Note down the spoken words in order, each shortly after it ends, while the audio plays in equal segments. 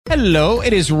Hello,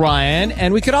 it is Ryan,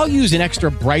 and we could all use an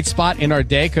extra bright spot in our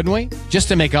day, couldn't we? Just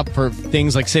to make up for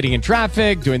things like sitting in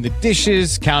traffic, doing the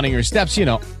dishes, counting your steps,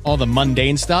 all the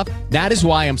mundane stuff. That is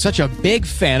why I'm such a big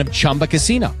fan of Chumba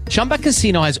Casino. Chumba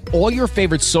Casino has all your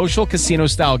favorite social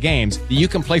casino-style games that you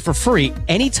can play for free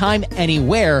anytime,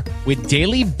 anywhere with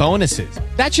daily bonuses.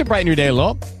 That should brighten your day a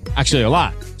little. Actually, a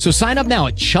lot. So sign up now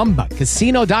at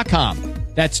ChumbaCasino.com.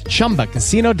 That's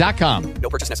ChumbaCasino.com. No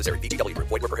purchase necessary. VGW Group.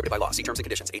 Void where prohibited by law. See terms and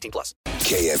conditions. 18+.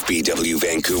 KFBW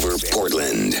Vancouver,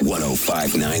 Portland.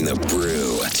 105.9 The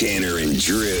Brew. Tanner and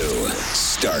Drew.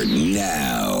 Start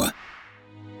now.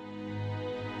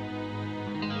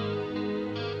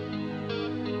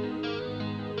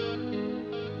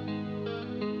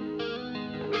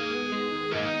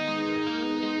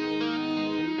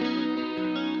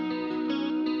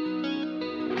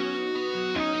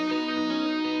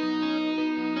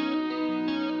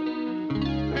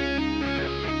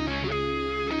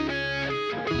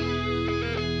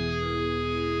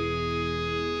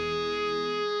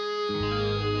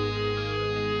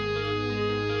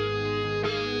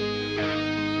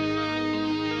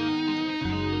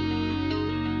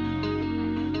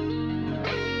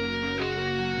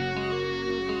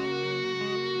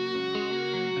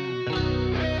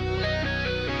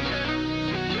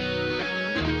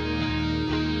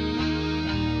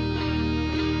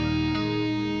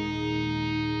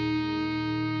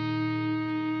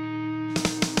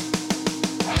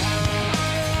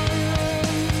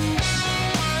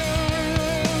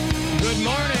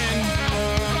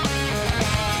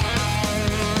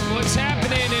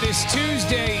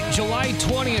 Tuesday, July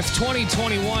 20th,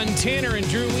 2021. Tanner and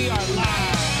Drew, we are live.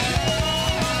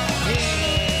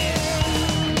 Yeah.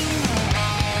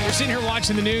 We're sitting here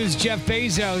watching the news. Jeff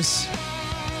Bezos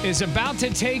is about to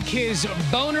take his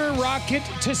boner rocket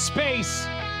to space.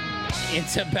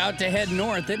 It's about to head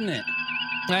north, isn't it?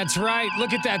 That's right.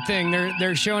 Look at that thing.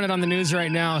 They're showing it on the news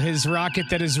right now. His rocket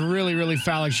that is really, really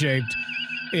phallic shaped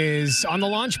is on the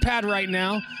launch pad right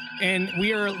now. And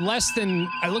we are less than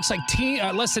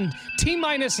T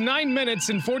minus 9 minutes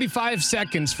and 45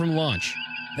 seconds from launch.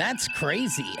 That's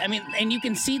crazy. I mean, and you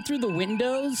can see through the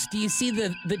windows. Do you see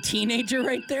the teenager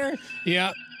right there?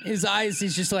 Yeah. His eyes,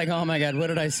 he's just like, oh my God, what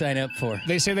did I sign up for?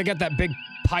 They say they got that big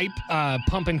pipe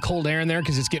pumping cold air in there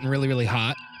because it's getting really, really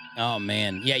hot. Oh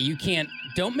man. Yeah,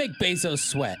 don't make Bezos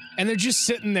sweat. And they're just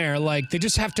sitting there they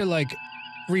just have to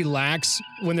relax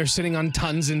when they're sitting on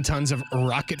tons and tons of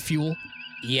rocket fuel.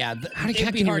 Yeah. How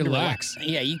can you relax?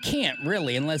 Yeah, you can't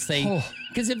really unless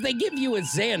because if they give you a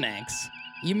Xanax,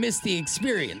 you miss the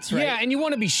experience, right? Yeah, and you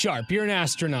want to be sharp. You're an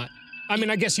astronaut. I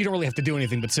mean, I guess you don't really have to do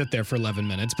anything but sit there for 11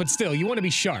 minutes, but still, you want to be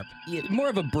sharp. Yeah, more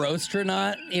of a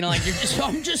brostronaut,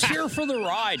 I'm just here for the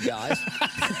ride, guys.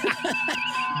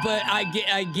 But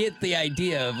I get the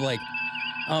idea of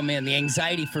oh man, the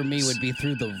anxiety for me would be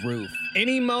through the roof.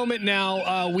 Any moment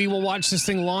now, we will watch this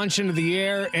thing launch into the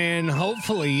air, and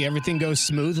hopefully everything goes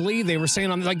smoothly. They were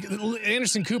saying,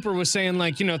 Anderson Cooper was saying,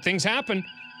 things happen.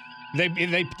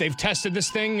 They've tested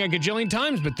this thing a gajillion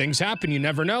times, but things happen. You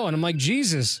never know. And I'm like,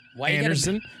 Jesus, why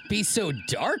Anderson. You gotta be so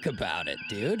dark about it,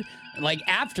 dude?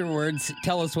 Afterwards,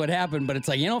 tell us what happened, but it's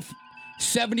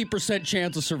 70%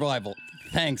 chance of survival.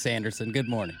 Thanks, Anderson. Good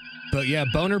morning. But yeah,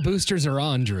 boner boosters are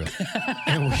on, Drew.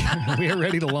 And we are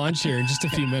ready to launch here in just a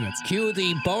few minutes. Cue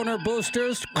the boner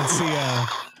boosters. Let's see.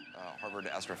 Harvard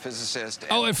astrophysicist.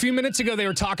 A few minutes ago, they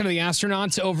were talking to the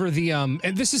astronauts over the, and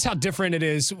this is how different it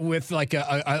is with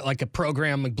a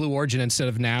program like Blue Origin instead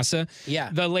of NASA. Yeah.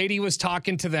 The lady was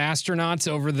talking to the astronauts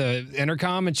over the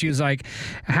intercom, and she was like,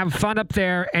 have fun up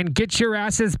there and get your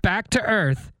asses back to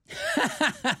Earth.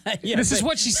 Yeah, this is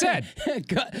what she said.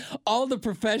 All the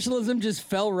professionalism just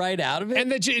fell right out of it.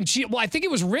 And I think it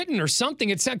was written or something.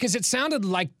 Because it sounded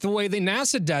like the way the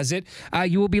NASA does it.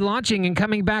 You will be launching and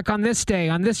coming back on this day,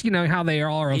 on this, how they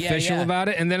all are official about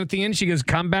it. And then at the end, she goes,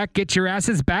 come back, get your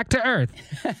asses back to Earth.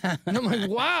 And I'm like,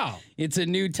 wow. It's a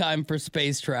new time for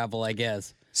space travel, I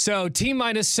guess. So T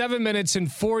minus 7 minutes and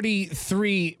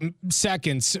 43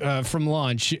 seconds from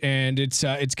launch, and it's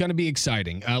going to be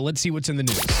exciting. Let's see what's in the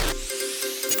news.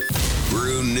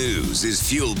 Brew News is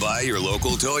fueled by your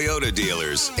local Toyota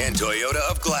dealers and Toyota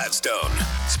of Gladstone.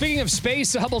 Speaking of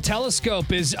space, the Hubble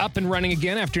telescope is up and running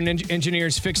again after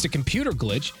engineers fixed a computer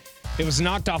glitch. It was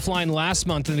knocked offline last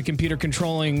month and the computer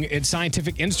controlling its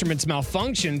scientific instruments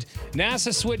malfunctioned.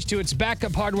 NASA switched to its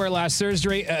backup hardware last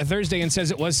Thursday and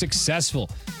says it was successful.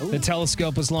 Ooh. The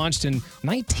telescope was launched in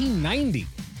 1990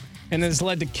 and has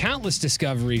led to countless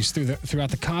discoveries throughout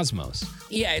the cosmos.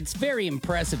 Yeah, it's very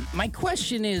impressive. My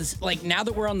question is, now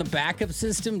that we're on the backup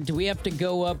system, do we have to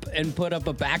go up and put up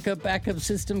a backup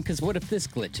system? Because what if this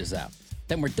glitches out?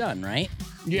 then we're done, right?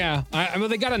 Yeah. I mean,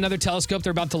 they got another telescope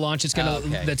they're about to launch. It's gonna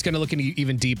that's gonna look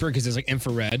even deeper because it's like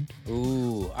infrared.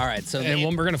 Ooh, all right. So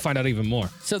And we're gonna find out even more.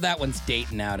 so that one's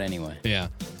dating out anyway. Yeah.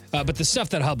 But the stuff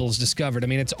that Hubble's discovered, I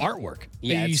mean, it's artwork.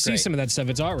 Yeah, you it's see great. some of that stuff,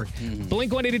 it's artwork.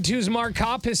 Blink-182's Mark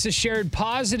Hoppus has shared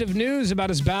positive news about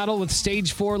his battle with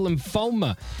stage 4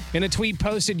 lymphoma. In a tweet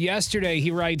posted yesterday,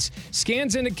 he writes,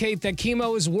 "Scans indicate that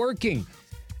chemo is working."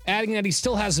 Adding that he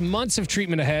still has months of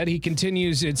treatment ahead. He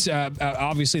continues, it's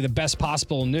obviously the best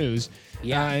possible news.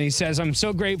 Yeah. And he says, "I'm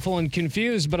so grateful and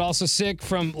confused, but also sick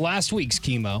from last week's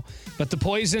chemo. But the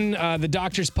poison the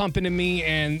doctors pump into me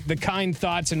and the kind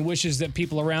thoughts and wishes that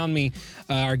people around me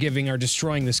are giving are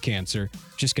destroying this cancer.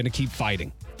 Just going to keep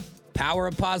fighting." Power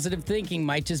of positive thinking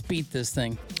might just beat this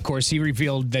thing. Of course, he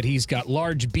revealed that he's got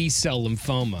large B-cell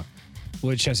lymphoma,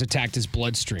 which has attacked his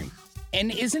bloodstream. And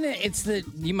isn't it?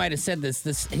 You might have said this.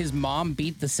 His mom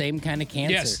beat the same kind of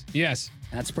cancer. Yes.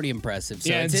 That's pretty impressive. So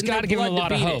Yeah, it's it's in got their to give him a blood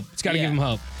lot of beat hope. it. It's got to Yeah. give him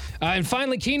hope. And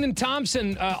finally, Kenan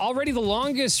Thompson, already the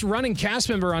longest running cast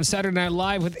member on Saturday Night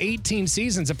Live with 18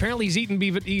 seasons. Apparently, he's even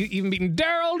beaten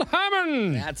Daryl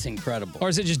Hammond. That's incredible. Or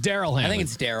is it just Daryl Hammond? I think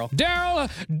it's Daryl.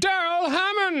 Daryl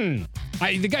Hammond.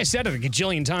 The guy said it a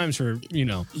gajillion times for,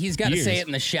 He's got to years. say it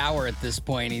in the shower at this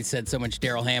point. He said so much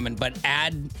Daryl Hammond, but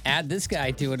add this guy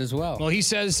to it as well. Well, he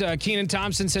says, Kenan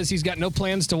Thompson says he's got no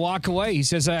plans to walk away. He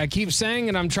says, "I keep saying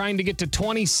and I'm trying to get to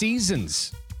 20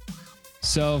 seasons.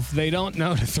 So if they don't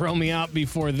know to throw me out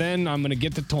before then, I'm going to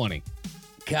get to 20.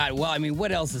 God, well, I mean,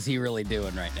 what else is he really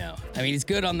doing right now? I mean, he's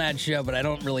good on that show, but I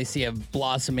don't really see a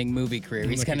blossoming movie career.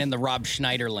 He's kind of in the Rob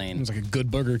Schneider lane. It's like a Good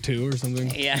Burger 2 or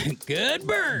something. Yeah, good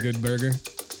bird. Good Burger.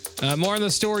 More on the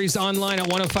stories online at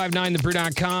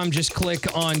 1059thebrew.com. Just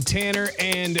click on Tanner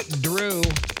and Drew.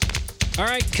 All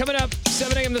right, coming up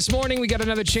 7 a.m. this morning, we got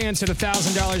another chance at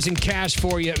 $1,000 in cash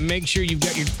for you. Make sure you've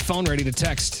got your phone ready to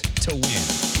text to win.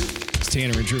 It's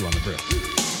Tanner and Drew on the Brew.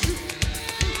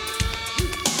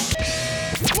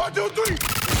 1, 2, 3.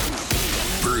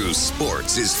 Brew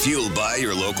Sports is fueled by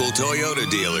your local Toyota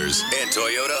dealers and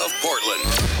Toyota of Portland.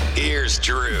 Here's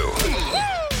Drew.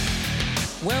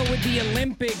 Well, with the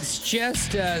Olympics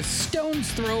just a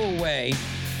stone's throw away,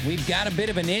 we've got a bit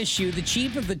of an issue. The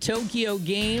chief of the Tokyo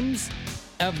Games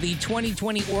of the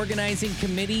 2020 organizing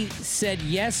committee said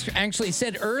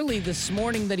early this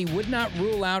morning that he would not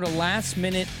rule out a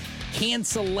last-minute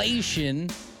cancellation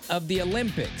of the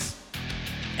Olympics.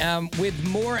 With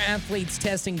more athletes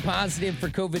testing positive for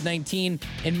COVID-19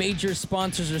 and major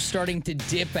sponsors are starting to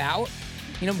dip out.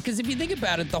 Because if you think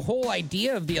about it, the whole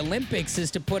idea of the Olympics is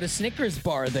to put a Snickers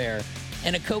bar there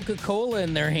and a Coca-Cola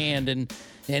in their hand and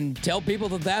tell people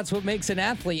that that's what makes an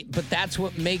athlete, but that's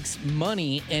what makes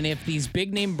money. And if these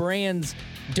big-name brands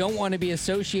don't want to be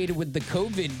associated with the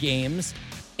COVID games,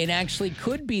 it actually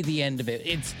could be the end of it.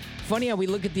 It's funny how we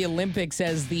look at the Olympics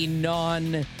as the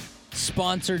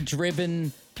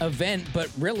non-sponsor-driven event, but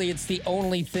really it's the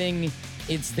only thing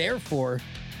it's there for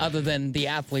other than the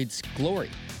athletes' glory.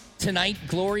 Tonight,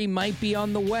 glory might be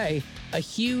on the way. A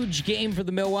huge game for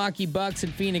the Milwaukee Bucks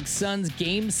and Phoenix Suns,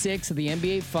 Game 6 of the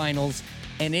NBA Finals,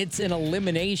 and it's an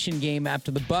elimination game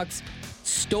after the Bucks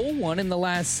stole one in the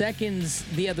last seconds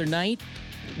the other night.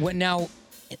 Now,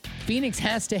 Phoenix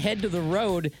has to head to the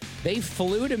road. They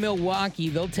flew to Milwaukee.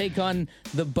 They'll take on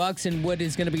the Bucks in what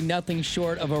is going to be nothing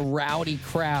short of a rowdy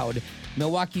crowd.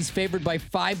 Milwaukee's favored by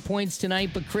 5 points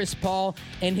tonight, but Chris Paul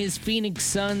and his Phoenix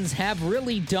Suns have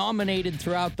really dominated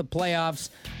throughout the playoffs,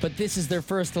 but this is their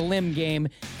first elim game,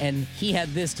 and he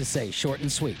had this to say, short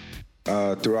and sweet.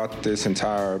 Throughout this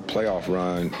entire playoff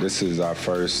run, this is our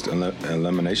first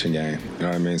elimination game. You know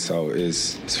what I mean? So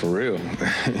it's for real.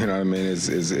 You know what I mean?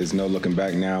 It's no looking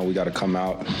back now. We got to come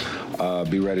out,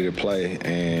 be ready to play,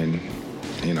 and,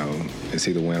 it's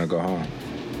either win or go home.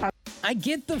 I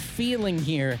get the feeling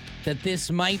here that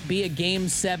this might be a Game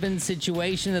 7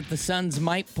 situation, that the Suns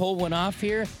might pull one off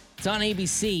here. It's on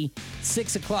ABC.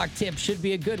 6 o'clock tip should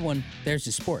be a good one. There's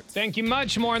your sports. Thank you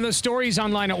much. More on those stories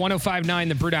online at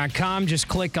 1059thebrew.com. Just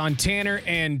click on Tanner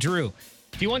and Drew.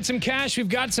 If you want some cash, we've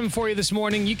got some for you this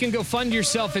morning. You can go fund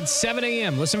yourself at 7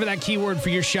 a.m. Listen for that keyword for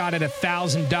your shot at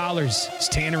 $1,000. It's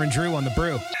Tanner and Drew on the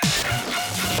Brew.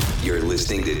 You're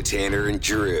listening to Tanner and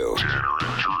Drew.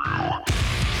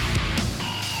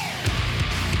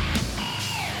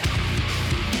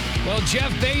 Well,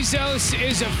 Jeff Bezos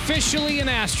is officially an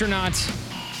astronaut.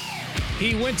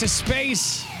 He went to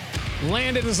space,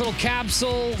 landed his little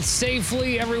capsule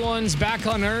safely. Everyone's back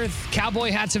on Earth.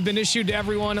 Cowboy hats have been issued to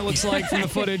everyone, it looks like, from the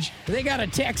footage. They got a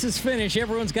Texas finish.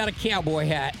 Everyone's got a cowboy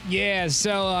hat. Yeah,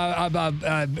 so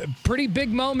a pretty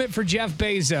big moment for Jeff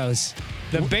Bezos.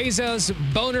 The Bezos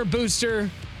boner booster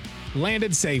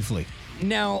landed safely.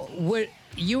 Now, what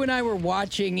you and I were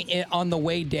watching it on the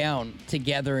way down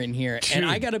together in here, and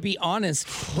I got to be honest.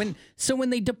 When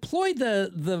they deploy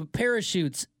the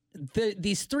parachutes,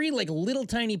 these 3 like little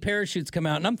tiny parachutes come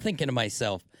out, and I'm thinking to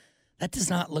myself, that does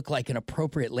not look like an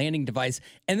appropriate landing device.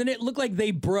 And then it looked like they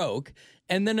broke.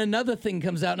 And then another thing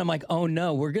comes out, and I'm like, oh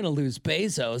no, we're going to lose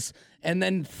Bezos. And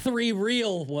then 3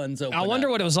 real ones open I wonder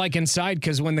up. what it was like inside,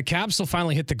 because when the capsule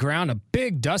finally hit the ground, a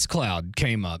big dust cloud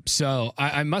came up. So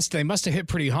they must have hit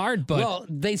pretty hard. But Well,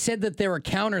 they said that there were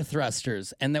counter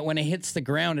thrusters, and that when it hits the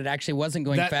ground, it actually wasn't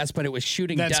going fast, but it was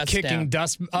shooting that's dust kicking down.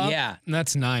 dust up. Yeah.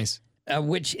 That's nice.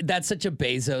 Which that's such a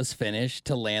Bezos finish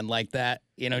to land like that.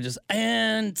 Just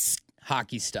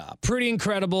hockey stop. Pretty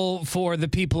incredible for the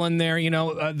people in there.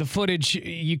 The footage,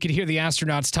 you could hear the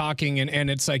astronauts talking, and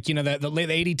it's like, the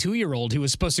 82-year-old who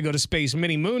was supposed to go to space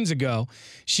many moons ago.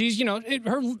 She's,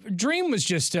 her dream was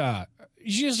just, what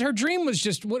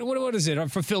is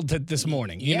it? Fulfilled this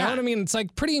morning. You know what I mean? It's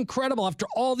like pretty incredible after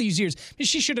all these years.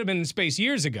 She should have been in space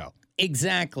years ago.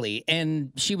 Exactly.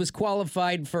 And she was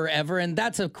qualified forever. And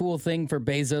that's a cool thing for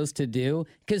Bezos to do.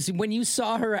 Because when you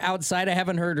saw her outside, I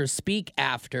haven't heard her speak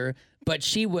after, but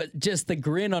she was just the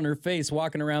grin on her face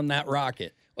walking around that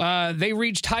rocket. They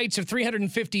reached heights of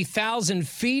 350,000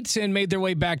 feet and made their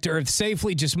way back to Earth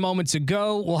safely just moments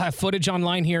ago. We'll have footage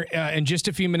online here in just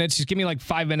a few minutes. Just give me like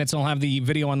 5 minutes and I'll have the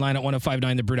video online at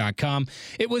 1059thebrew.com.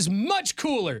 It was much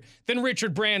cooler than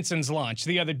Richard Branson's launch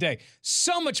the other day.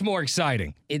 So much more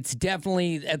exciting. It's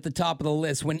definitely at the top of the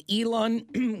list. When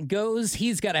Elon goes,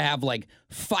 he's got to have like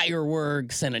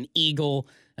fireworks and an eagle.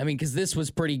 I mean, because this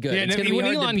was pretty good. Yeah, it's going to be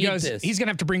hard Elon to beat goes, this. he's going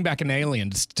to have to bring back an alien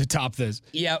to top this.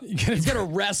 Yeah, he's going to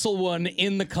wrestle one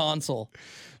in the console.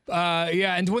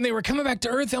 And when they were coming back to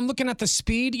Earth, I'm looking at the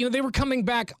speed. They were coming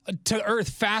back to Earth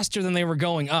faster than they were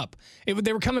going up.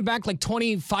 They were coming back like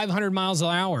 2,500 miles an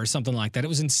hour or something like that. It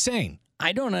was insane.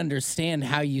 I don't understand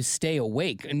how you stay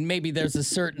awake. And maybe there's a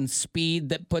certain speed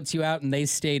that puts you out and they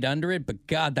stayed under it, but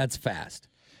God, that's fast.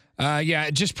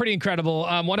 Just pretty incredible.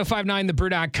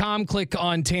 1059thebrew.com. Click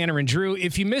on Tanner and Drew.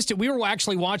 If you missed it, we were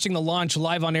actually watching the launch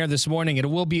live on air this morning. It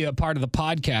will be a part of the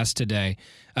podcast today,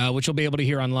 which you'll be able to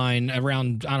hear online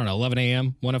around, 11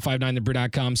 a.m.,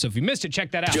 1059thebrew.com. So if you missed it, check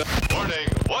that out.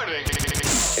 Warning.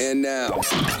 And now,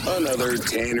 another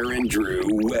Tanner and Drew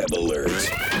web alert.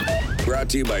 Brought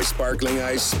to you by Sparkling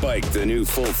Ice Spike, the new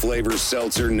full-flavor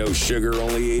seltzer, no sugar,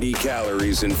 only 80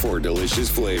 calories, and 4 delicious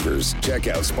flavors. Check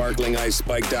out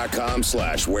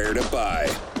sparklingicespike.com/where to buy.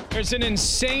 There's an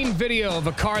insane video of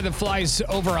a car that flies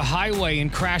over a highway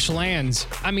and crash lands.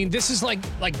 I mean, this is like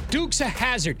Dukes of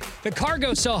Hazzard. The car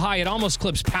goes so high, it almost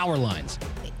clips power lines.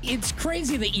 It's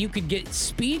crazy that you could get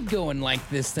speed going like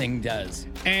this thing does.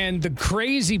 And the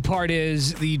crazy part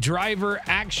is the driver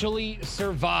actually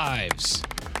survives.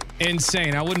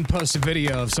 Insane. I wouldn't post a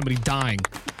video of somebody dying.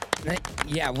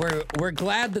 Yeah, we're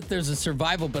glad that there's a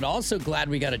survival, but also glad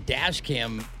we got a dash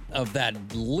cam of that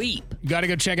leap. You got to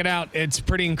go check it out. It's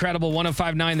pretty incredible.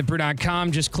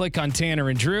 1059thebrew.com. Just click on Tanner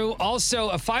and Drew. Also,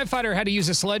 a firefighter had to use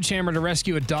a sledgehammer to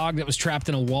rescue a dog that was trapped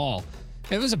in a wall.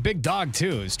 It was a big dog,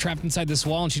 too. It was trapped inside this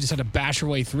wall, and she just had to bash her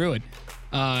way through it.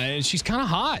 And she's kind of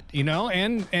hot,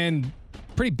 and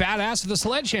pretty badass with a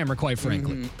sledgehammer, quite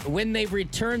frankly. Mm-hmm. When they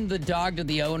returned the dog to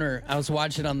the owner, I was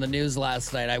watching on the news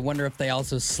last night. I wonder if they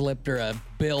also slipped her a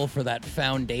bill for that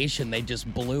foundation they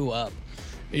just blew up.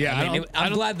 Yeah,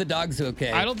 I'm glad the dog's okay.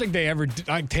 I don't think they ever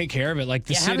take care of it. Like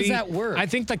the city. How does that work? I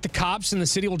think like the cops in the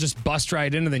city will just bust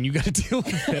right in, and then you got to deal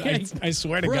with it. I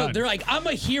swear to God. They're like, I'm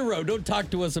a hero. Don't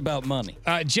talk to us about money.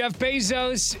 Jeff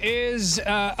Bezos is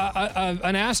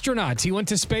an astronaut. He went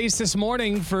to space this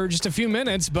morning for just a few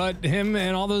minutes, but him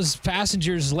and all those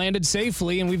passengers landed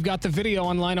safely, and we've got the video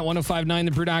online at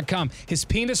 1059thebrew.com. His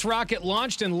penis rocket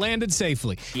launched and landed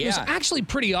safely. Yeah. It was actually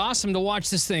pretty awesome to watch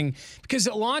this thing because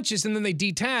it launches and then they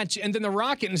detach, and then the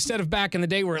rocket, instead of back in the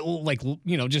day where it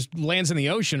just lands in the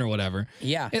ocean or whatever,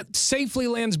 it safely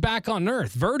lands back on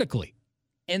Earth vertically.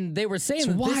 And they were saying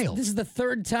It's wild. This is the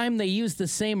third time they used the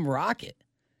same rocket.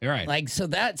 You're right. So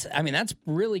that's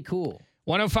really cool.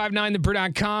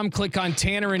 1059thebrew.com. Click on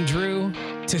Tanner and Drew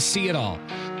to see it all.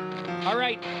 All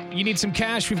right, you need some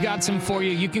cash? We've got some for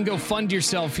you. You can go fund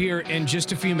yourself here in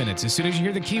just a few minutes. As soon as you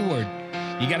hear the keyword,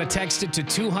 you got to text it to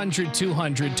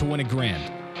 200-200 to win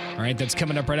 $1,000. All right, that's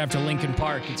coming up right after Lincoln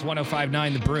Park. It's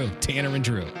 1059 The Brew, Tanner and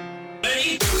Drew.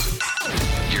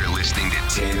 You're listening to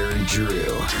Tanner and Drew.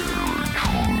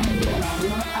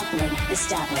 Uplink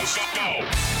established.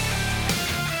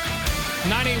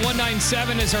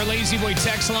 98197 is our Lazy Boy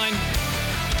text line.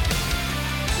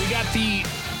 We got the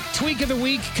Tweak of the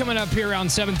Week coming up here around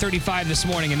 7:35 this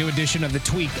morning, a new edition of the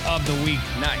Tweak of the Week.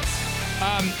 Nice.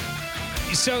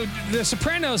 So The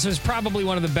Sopranos is probably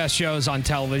one of the best shows on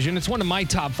television. It's one of my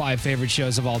top 5 favorite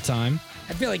shows of all time.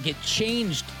 I feel like it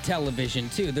changed television,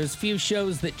 too. There's few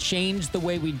shows that changed the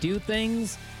way we do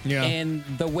things. Yeah. And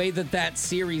the way that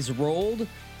series rolled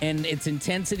and its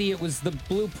intensity, it was the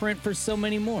blueprint for so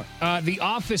many more. The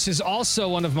Office is also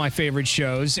one of my favorite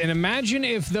shows. And imagine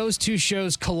if those two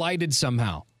shows collided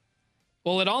somehow.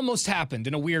 Well, it almost happened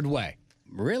in a weird way.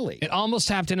 Really? It almost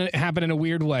happened in a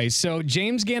weird way. So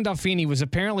James Gandolfini was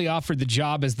apparently offered the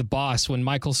job as the boss when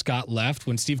Michael Scott left,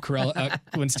 when Steve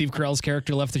Carell's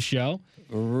character left the show.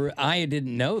 I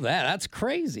didn't know that. That's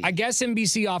crazy. I guess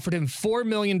NBC offered him $4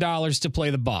 million to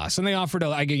play the boss, and they offered,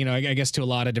 I guess, to a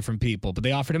lot of different people, but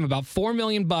they offered him about $4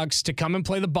 million to come and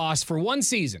play the boss for one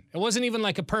season. It wasn't even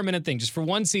like a permanent thing; just for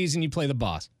one season, you play the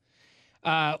boss.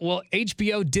 Well,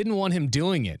 HBO didn't want him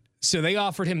doing it. So they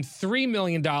offered him $3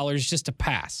 million just to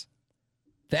pass.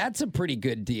 That's a pretty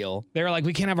good deal. They were like,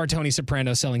 we can't have our Tony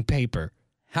Soprano selling paper.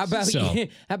 How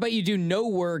about you do no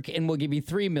work and we'll give you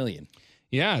 $3 million?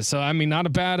 Yeah, so I mean, not a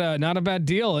bad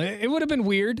deal. It would have been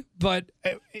weird, but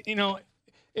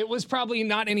it was probably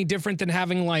not any different than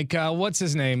having like what's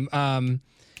his name,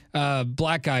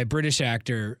 black guy, British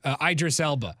actor, Idris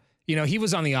Elba. He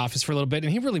was on The Office for a little bit,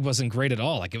 and he really wasn't great at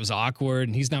all. Like, it was awkward,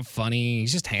 and he's not funny.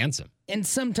 He's just handsome. And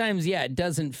sometimes, it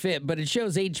doesn't fit, but it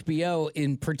shows HBO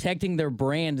in protecting their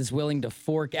brand is willing to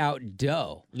fork out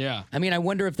dough. Yeah. I mean, I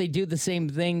wonder if they do the same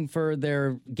thing for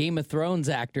their Game of Thrones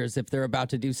actors if they're about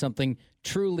to do something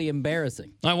truly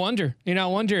embarrassing. I wonder. I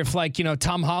wonder if,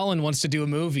 Tom Holland wants to do a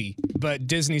movie, but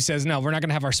Disney says, no, we're not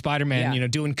going to have our Spider-Man,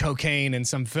 doing cocaine in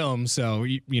some film, so,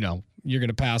 you're going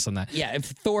to pass on that. Yeah, if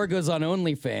Thor goes on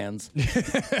OnlyFans,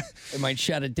 it might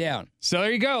shut it down. So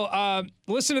there you go.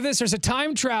 Listen to this. There's a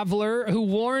time traveler who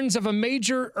warns of a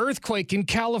major earthquake in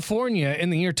California in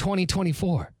the year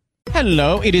 2024.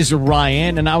 Hello, it is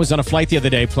Ryan, and I was on a flight the other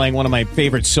day playing one of my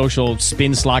favorite social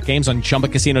spin slot games on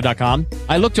ChumbaCasino.com.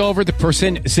 I looked over at the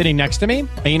person sitting next to me,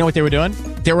 and you know what they were doing?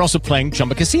 They were also playing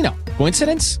Chumba Casino.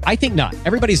 Coincidence? I think not.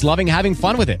 Everybody's loving having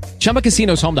fun with it. Chumba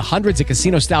Casino is home to hundreds of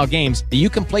casino-style games that you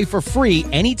can play for free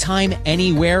anytime,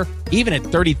 anywhere, even at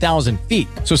 30,000 feet.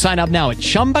 So sign up now at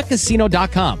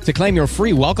ChumbaCasino.com to claim your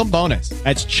free welcome bonus.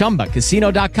 That's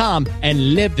ChumbaCasino.com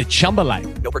and live the Chumba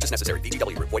life. No purchase necessary.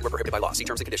 VGW. Void where prohibited by law. See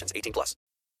terms and conditions. 18+.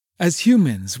 As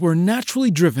humans, we're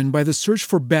naturally driven by the search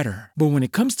for better. But when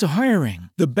it comes to hiring,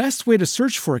 the best way to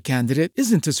search for a candidate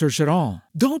isn't to search at all.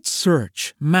 Don't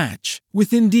search, match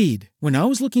with Indeed. When I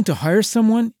was looking to hire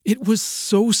someone, it was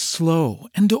so slow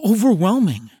and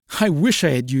overwhelming. I wish I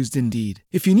had used Indeed.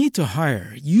 If you need to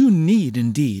hire, you need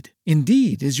Indeed.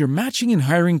 Indeed is your matching and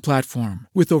hiring platform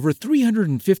with over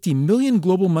 350 million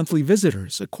global monthly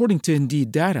visitors, according to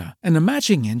Indeed data, and a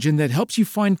matching engine that helps you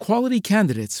find quality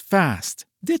candidates fast.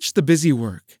 Ditch the busy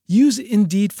work. Use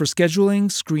Indeed for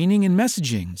scheduling, screening, and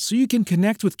messaging so you can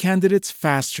connect with candidates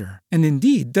faster. And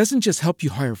Indeed doesn't just help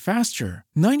you hire faster.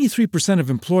 93%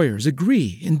 of employers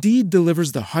agree Indeed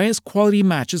delivers the highest quality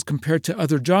matches compared to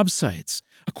other job sites,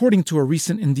 according to a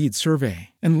recent Indeed survey.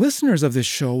 And listeners of this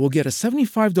show will get a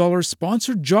 $75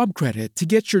 sponsored job credit to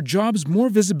get your jobs more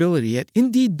visibility at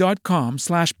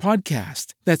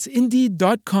Indeed.com/podcast. That's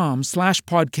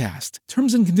Indeed.com/podcast.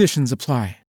 Terms and conditions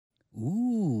apply.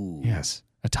 Ooh. Yes,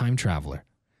 a time traveler.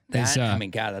 God,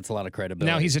 that's a lot of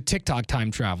credibility. Now he's a TikTok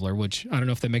time traveler, which I don't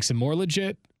know if that makes him more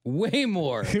legit. Way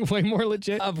more. Way more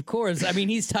legit. Of course. I mean,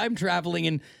 he's time traveling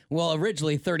in,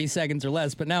 originally 30 seconds or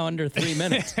less, but now under 3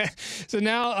 minutes. So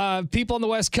now people on the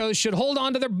West Coast should hold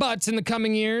on to their butts in the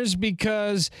coming years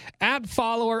because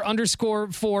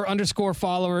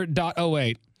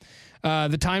 @follower_for_follower.08.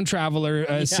 The time traveler,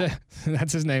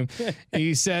 that's his name.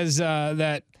 He says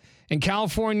that in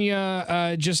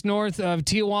California, just north of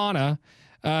Tijuana,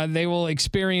 they will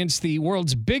experience the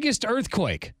world's biggest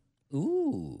earthquake.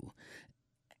 Ooh.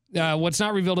 What's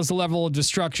not revealed is the level of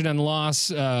destruction and loss,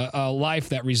 life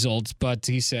that results. But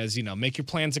he says, make your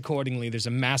plans accordingly. There's a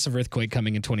massive earthquake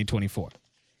coming in 2024.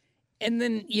 And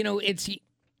then, if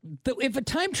a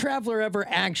time traveler ever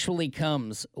actually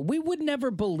comes, we would never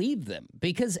believe them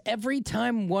because every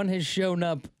time one has shown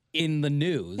up in the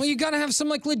news. Well, you got to have some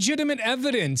legitimate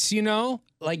evidence,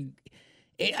 Like,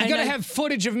 you got to have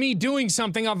footage of me doing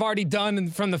something I've already done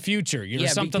from the future,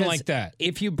 something like that.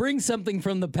 If you bring something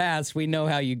from the past, we know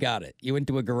how you got it. You went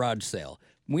to a garage sale.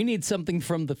 We need something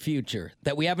from the future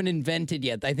that we haven't invented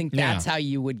yet. I think that's how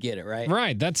you would get it, right?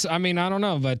 Right. I don't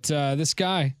know, but this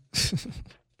guy.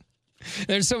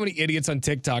 There's so many idiots on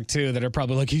TikTok too that are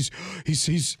probably like, he's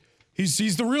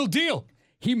the real deal.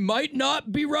 He might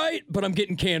not be right, but I'm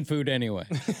getting canned food anyway.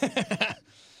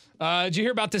 Did you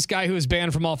hear about this guy who was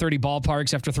banned from all 30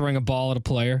 ballparks after throwing a ball at a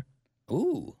player?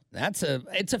 Ooh, it's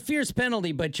a fierce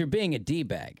penalty, but you're being a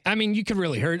D-bag. I mean, you could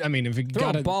really hurt. I mean, if you Throw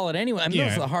a ball at anyone. I mean,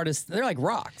 those are the hardest. They're like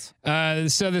rocks.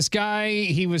 So this guy,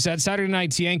 he was at Saturday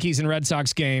night's Yankees and Red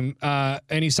Sox game,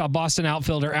 and he saw Boston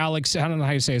outfielder Alex, I don't know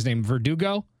how you say his name,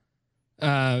 Verdugo?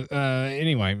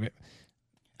 Anyway.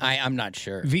 I'm not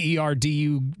sure.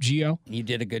 Verdugo? You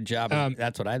did a good job.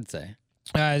 That's what I'd say.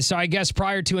 So I guess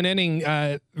prior to an inning,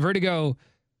 Verdugo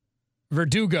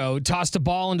tossed a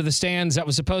ball into the stands that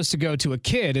was supposed to go to a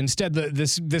kid. Instead,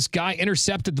 this guy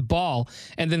intercepted the ball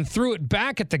and then threw it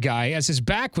back at the guy as his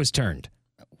back was turned.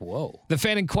 Whoa. The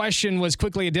fan in question was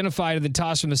quickly identified and then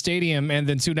tossed from the stadium, and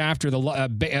then soon after,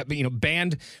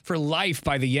 banned for life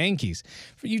by the Yankees.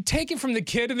 You take it from the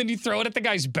kid and then you throw it at the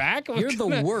guy's back? You're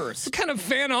the worst. What kind of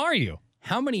fan are you?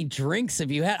 How many drinks have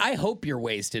you had? I hope you're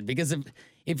wasted, because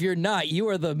if you're not, you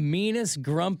are the meanest,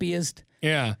 grumpiest.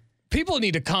 Yeah. People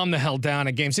need to calm the hell down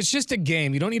at games. It's just a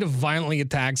game. You don't need to violently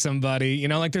attack somebody. You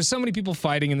know, like there's so many people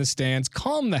fighting in the stands.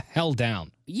 Calm the hell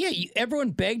down. Yeah, everyone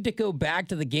begged to go back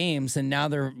to the games, and now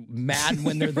they're mad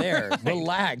when they're there.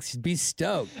 Relax. Be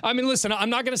stoked. I mean, listen, I'm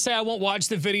not going to say I won't watch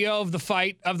the video of the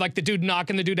fight of like the dude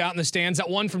knocking the dude out in the stands. That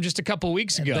one from just a couple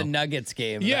weeks ago. The Nuggets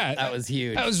game. Yeah. That was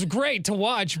huge. That was great to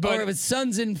watch. But it was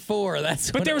Suns in 4.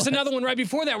 But there was another one right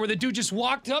before that where the dude just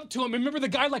walked up to him. Remember the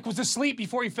guy like was asleep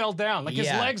before he fell down. Like his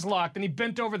legs locked and he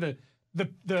bent over the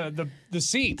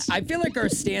seats. I feel like our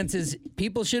stance is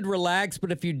people should relax,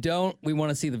 but if you don't, we want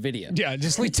to see the video. Yeah,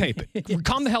 just tape it.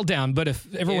 Calm the hell down, but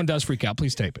if everyone does freak out,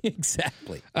 please tape it.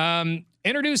 Exactly.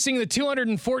 Introducing the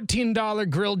 $214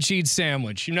 grilled cheese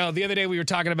sandwich. You know, the other day we were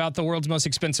talking about the world's most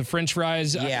expensive French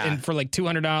fries for like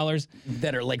 $200.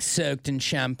 That are like soaked in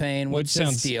champagne. What's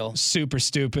the deal? Super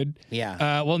stupid.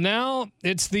 Yeah. Well, now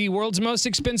it's the world's most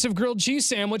expensive grilled cheese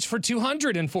sandwich for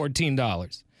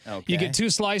 $214. Okay. You get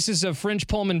 2 slices of French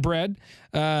Pullman bread,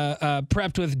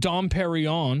 prepped with Dom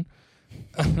Perignon.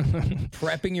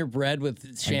 Prepping your bread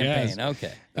with champagne.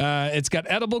 Okay. It's got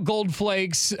edible gold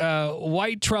flakes,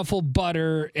 white truffle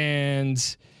butter, and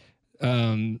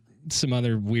some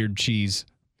other weird cheese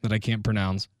that I can't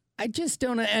pronounce. I just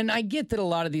don't, and I get that a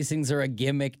lot of these things are a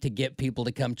gimmick to get people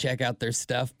to come check out their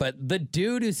stuff, but the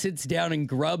dude who sits down and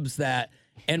grubs that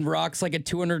and rocks like a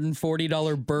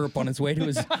 $240 burp on his way to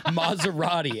his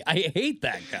Maserati. I hate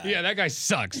that guy. Yeah, that guy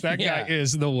sucks. That guy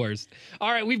is the worst.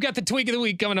 All right, we've got the tweak of the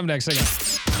week coming up next. 1,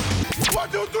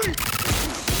 2, 3.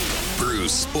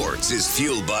 Brews Sports is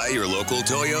fueled by your local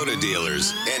Toyota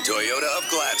dealers and Toyota of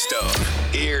Gladstone.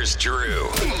 Here's Drew.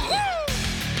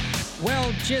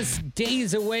 Well, just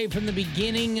days away from the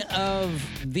beginning of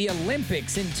the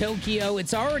Olympics in Tokyo.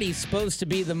 It's already supposed to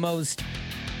be the most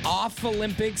off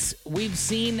Olympics we've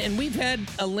seen, and we've had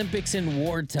Olympics in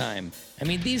wartime. I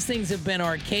mean, these things have been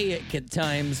archaic at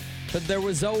times, but there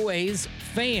was always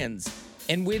fans.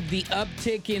 And with the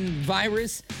uptick in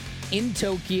virus in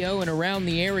Tokyo and around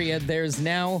the area, there's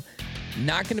now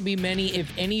not going to be many,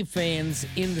 if any, fans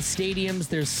in the stadiums.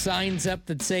 There's signs up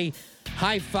that say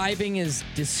high-fiving is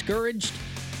discouraged.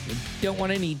 They don't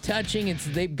want any touching.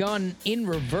 They've gone in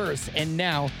reverse, and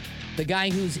now the guy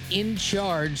who's in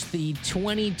charge, the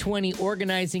 2020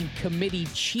 organizing committee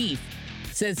chief,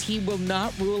 says he will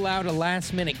not rule out a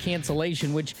last-minute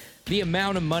cancellation, which the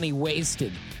amount of money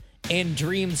wasted and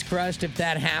dreams crushed if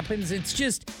that happens. It's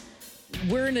just,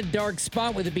 we're in a dark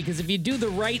spot with it, because if you do the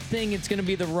right thing, it's going to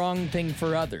be the wrong thing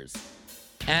for others.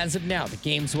 As of now, the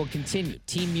games will continue.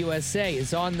 Team USA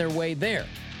is on their way there.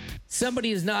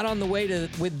 Somebody who's not on the way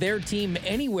with their team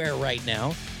anywhere right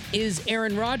now is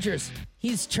Aaron Rodgers.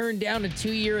 He's turned down a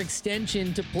 2-year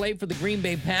extension to play for the Green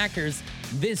Bay Packers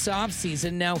this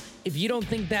offseason. Now, if you don't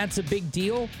think that's a big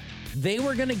deal, they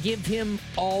were going to give him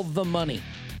all the money.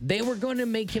 They were going to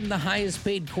make him the highest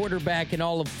paid quarterback in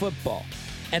all of football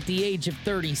at the age of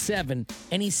 37,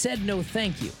 and he said no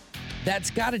thank you. That's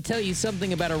got to tell you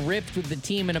something about a rift with the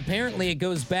team, and apparently it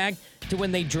goes back to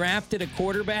when they drafted a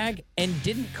quarterback and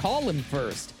didn't call him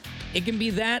first. It can be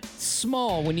that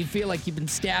small when you feel like you've been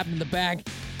stabbed in the back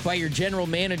by your general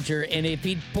manager, and if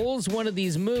he pulls one of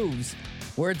these moves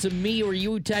where it's a me or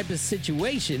you type of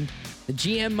situation, the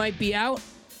GM might be out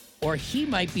or he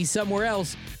might be somewhere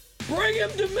else. Bring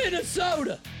him to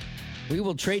Minnesota. We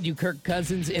will trade you Kirk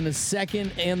Cousins in a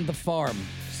second and the farm.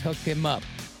 Just hook him up.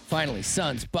 Finally,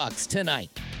 Suns, Bucks tonight.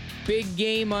 Big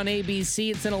game on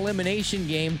ABC. It's an elimination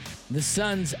game. The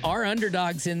Suns are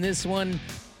underdogs in this one.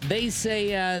 They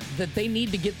say that they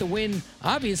need to get the win,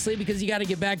 obviously, because you got to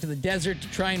get back to the desert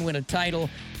to try and win a title.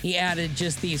 He added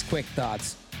just these quick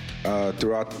thoughts.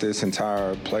 Throughout this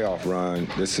entire playoff run,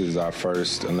 this is our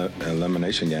first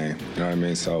elimination game. You know what I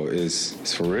mean? So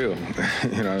it's for real.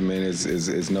 You know what I mean?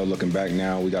 It's no looking back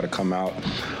now. We got to come out,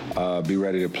 be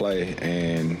ready to play,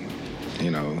 and,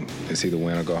 it's either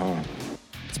win or go home.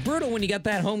 It's brutal when you got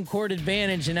that home court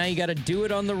advantage, and now you got to do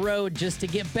it on the road just to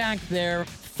get back there.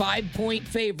 5-point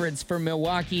favorites for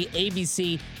Milwaukee.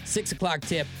 ABC, 6 o'clock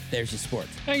tip. There's your sports.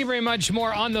 Thank you very much.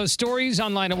 More on those stories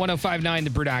online at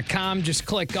 1059thebrew.com. Just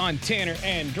click on Tanner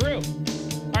and Drew.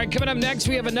 All right, coming up next,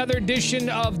 we have another edition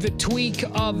of the Tweak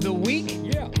of the Week.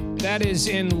 Yeah. That is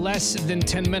in less than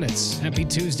 10 minutes. Happy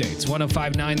Tuesday. It's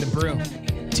 1059 The Brew.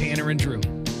 Tanner and Drew.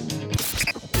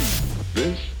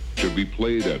 This should be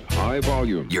played at high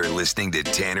volume. You're listening to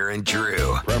Tanner and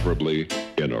Drew. Preferably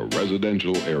in a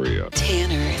residential area.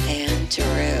 Tanner and Drew.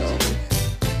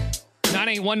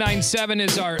 98197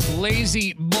 is our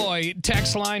lazy boy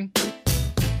text line.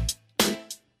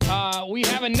 We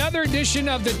have another edition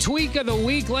of the Tweak of the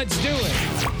Week. Let's do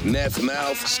it. Meth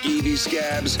mouth, skeevy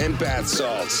scabs, and bath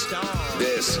salts.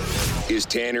 This is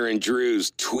Tanner and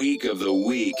Drew's Tweak of the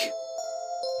Week.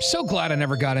 So glad I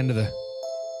never got into the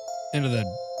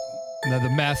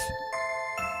meth.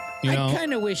 I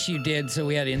kind of wish you did, so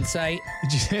we had insight.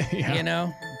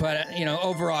 Yeah. But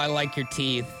overall, I like your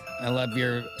teeth. I love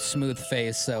your smooth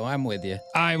face, so I'm with you.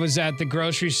 I was at the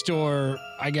grocery store,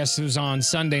 I guess it was on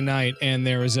Sunday night, and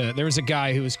there was a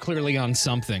guy who was clearly on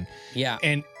something. Yeah.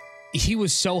 And he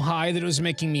was so high that it was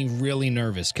making me really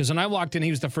nervous. Because when I walked in,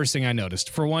 he was the first thing I noticed.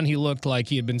 For one, he looked like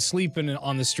he had been sleeping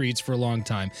on the streets for a long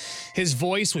time. His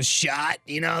voice was shot,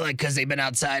 because they've been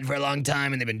outside for a long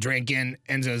time and they've been drinking,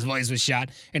 and so his voice was shot.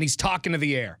 And he's talking to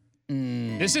the air.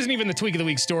 This isn't even the Tweak of the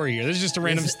Week story here. This is just a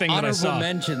random thing that I saw.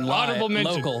 Honorable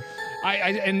mention, local.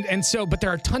 But there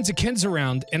are tons of kids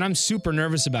around, and I'm super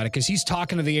nervous about it because he's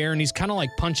talking to the air and he's kind of like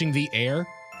punching the air.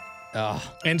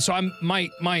 And so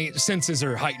my senses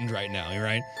are heightened right now,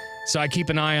 right? So I keep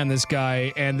an eye on this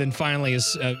guy, and then finally,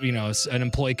 an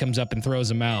employee comes up and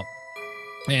throws him out.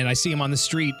 And I see him on the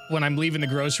street when I'm leaving the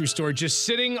grocery store, just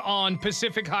sitting on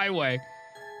Pacific Highway,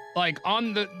 like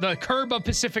on the curb of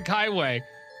Pacific Highway,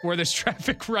 where there's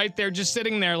traffic right there, just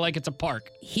sitting there like it's a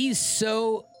park. He's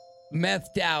so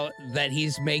methed out that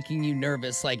he's making you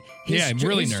nervous. Like I'm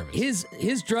really nervous.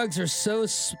 His drugs are so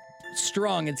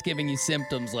strong, it's giving you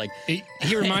symptoms like. He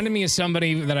reminded me of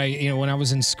somebody that when I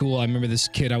was in school, I remember this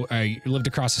kid I lived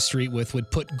across the street with would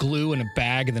put glue in a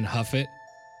bag and then huff it.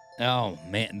 Oh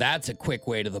man, that's a quick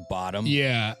way to the bottom.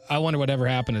 Yeah, I wonder whatever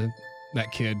happened to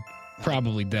that kid.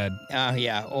 Probably dead.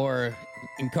 Yeah, or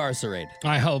incarcerated.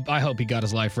 I hope he got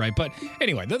his life right. But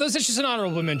anyway, those are just an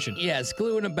honorable mention. Yes,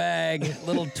 glue in a bag,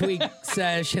 little tweak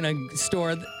sesh in a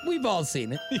store. We've all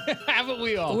seen it. Yeah, haven't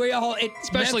we all?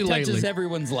 Especially lately. Touches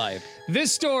everyone's life.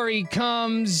 This story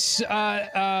comes,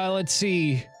 let's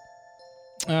see.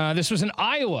 This was in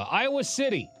Iowa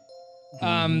City.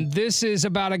 This is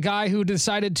about a guy who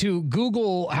decided to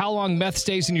Google how long meth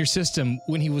stays in your system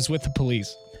when he was with the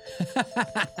police.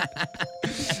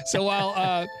 So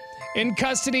while in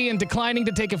custody and declining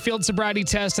to take a field sobriety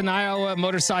test, an Iowa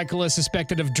motorcyclist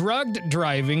suspected of drugged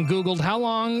driving Googled how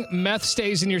long meth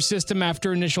stays in your system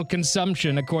after initial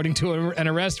consumption, according to an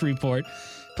arrest report.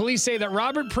 Police say that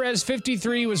Robert Perez,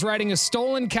 53, was riding a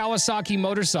stolen Kawasaki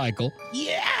motorcycle.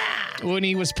 Yeah! When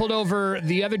he was pulled over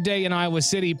the other day in Iowa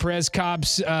City, Perez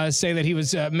cops say that he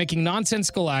was making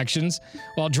nonsensical actions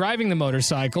while driving the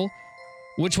motorcycle,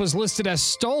 which was listed as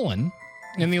stolen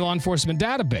in the law enforcement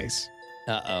database.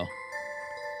 Uh-oh.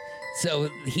 So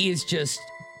he is just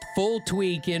full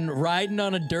tweaking, riding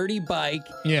on a dirty bike.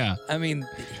 Yeah. I mean...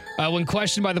 when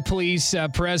questioned by the police,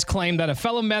 Perez claimed that a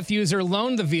fellow meth user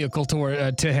loaned the vehicle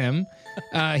to him.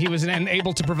 He was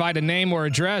unable to provide a name or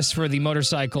address for the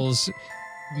motorcycle's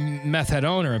meth head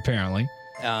owner, apparently.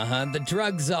 The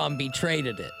drug zombie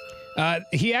traded it.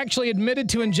 He actually admitted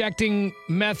to injecting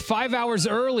meth 5 hours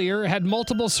earlier, had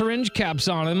multiple syringe caps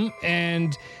on him,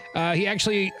 and he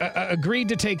actually agreed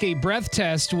to take a breath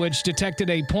test, which detected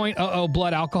a .00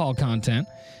 blood alcohol content.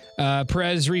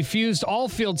 Perez refused all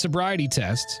field sobriety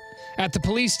tests at the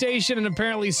police station and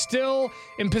apparently still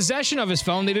in possession of his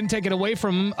phone. They didn't take it away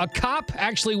from him. A cop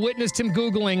actually witnessed him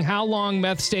Googling how long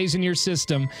meth stays in your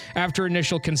system after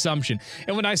initial consumption.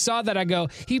 And when I saw that, I go,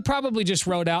 he probably just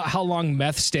wrote out how long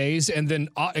meth stays and then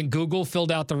and Google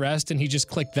filled out the rest and he just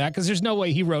clicked that because there's no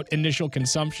way he wrote initial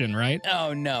consumption, right?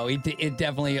 Oh, no. It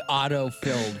definitely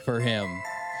auto-filled for him.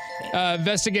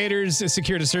 Investigators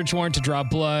secured a search warrant to draw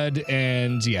blood,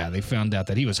 and they found out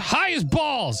that he was high as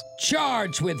balls.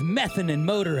 Charged with mething and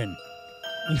motoring.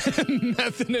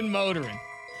 Mething and motoring.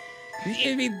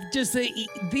 I mean, just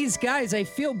these guys, I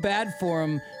feel bad for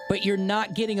them, but you're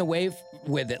not getting away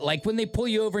with it. Like when they pull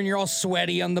you over and you're all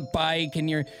sweaty on the bike and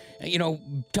you're,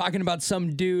 talking about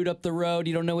some dude up the road,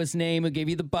 you don't know his name, who gave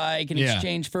you the bike in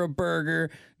exchange for a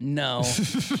burger. No.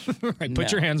 Right,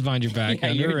 put your hands behind your back. Yeah,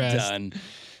 under you're arrest.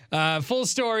 done. Full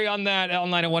story on that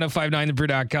online at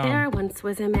 1059thebrew.com. There once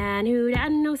was a man who'd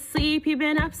had no sleep. He'd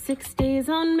been up 6 days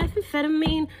on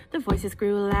methamphetamine. The voices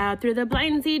grew loud through the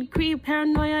blinds he'd creep.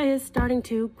 Paranoia is starting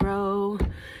to grow.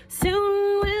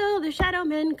 Soon will the shadow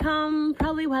men come,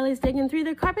 probably while he's digging through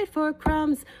the carpet for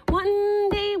crumbs. One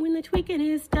day when the tweaking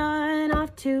is done,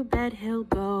 off to bed he'll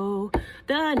go.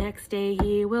 The next day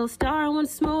he will star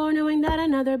once more, knowing that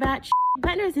another batch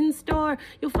bender's in store.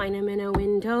 You'll find him in a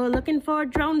window looking for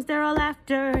drones. They're all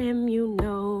after him,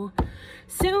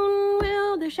 Soon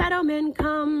will the shadow men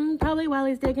come, probably while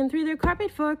he's digging through their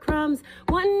carpet for crumbs.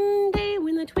 One day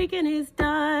when the tweaking is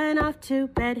done, off to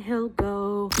bed he'll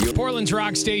go. Portland's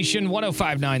rock station,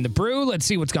 1059 The Brew. Let's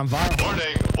see what's gone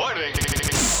viral. Warning.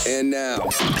 And now,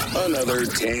 another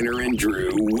Tanner and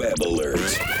Drew Web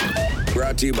Alert.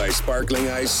 Brought to you by Sparkling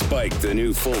Ice Spike, the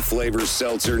new full-flavor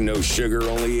seltzer, no sugar,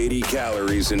 only 80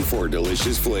 calories and 4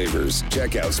 delicious flavors.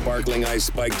 Check out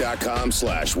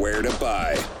sparklingicespike.com/where to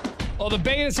buy. Well, the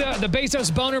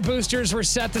Bezos boner boosters were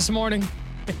set this morning.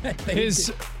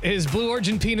 His Blue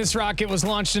Origin penis rocket was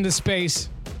launched into space.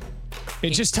 It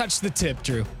just touched the tip,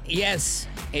 Drew. Yes,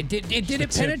 it did. Did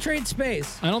it penetrate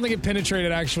space? I don't think it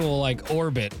penetrated actual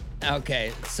orbit.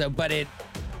 Okay, so but it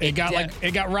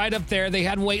got right up there. They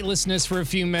had weightlessness for a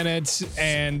few minutes,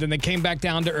 and then they came back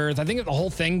down to Earth. I think the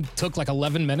whole thing took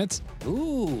 11 minutes.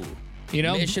 Ooh.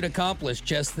 Mission accomplished,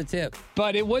 just the tip.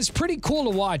 But it was pretty cool to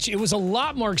watch. It was a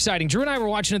lot more exciting. Drew and I were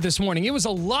watching it this morning. It was a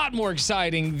lot more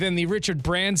exciting than the Richard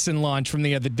Branson launch from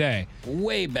the other day.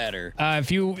 Way better.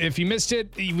 If you missed it,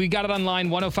 we got it online,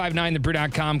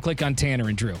 1059thebrew.com. Click on Tanner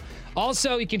and Drew.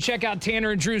 Also, you can check out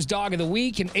Tanner and Drew's Dog of the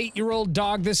Week, an 8-year-old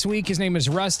dog this week. His name is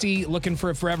Rusty, looking for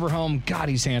a forever home. God,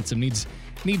 he's handsome. Needs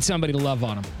somebody to love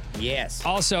on him. Yes.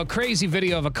 Also, crazy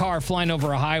video of a car flying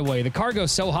over a highway. The car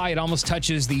goes so high it almost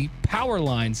touches the power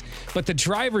lines, but the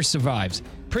driver survives.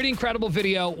 Pretty incredible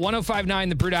video,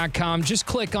 1059thebrew.com. Just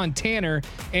click on Tanner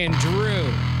and Drew.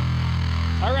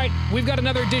 All right, we've got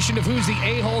another edition of Who's the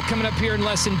A-Hole coming up here in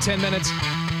less than 10 minutes.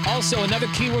 Also, another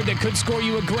keyword that could score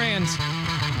you $1,000.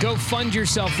 Go fund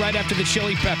yourself right after the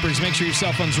Chili Peppers. Make sure your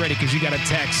cell phone's ready because you got a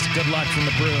text. Good luck from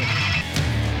the Brew.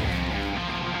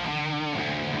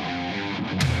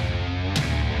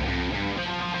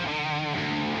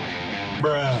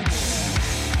 Bruh.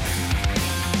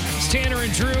 It's Tanner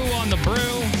and Drew on the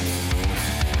Brew.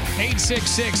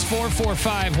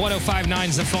 866-445-1059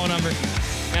 is the phone number.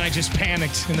 Man, I just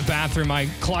panicked in the bathroom. I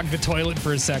clogged the toilet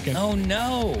for a second. Oh,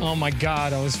 no. Oh, my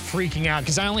God. I was freaking out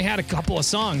because I only had a couple of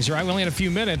songs, right? We only had a few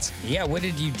minutes. Yeah, what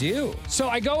did you do? So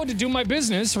I go to do my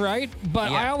business, right?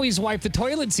 But I always wipe the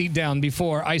toilet seat down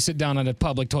before I sit down on a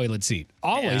public toilet seat.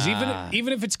 Always.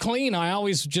 Even if it's clean, I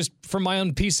always just, for my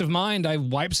own peace of mind, I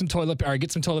wipe some toilet, or I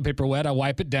get some toilet paper wet, I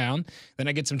wipe it down. Then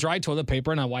I get some dry toilet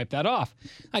paper and I wipe that off.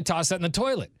 I toss that in the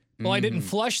toilet. Well, I didn't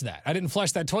flush that. I didn't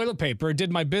flush that toilet paper.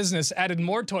 Did my business, added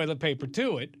more toilet paper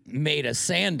to it. Made a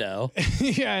sando.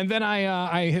 Yeah, and then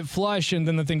I hit flush, and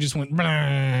then the thing just went. Blah.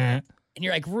 And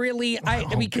you're like, really? I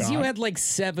mean, because you had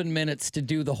 7 minutes to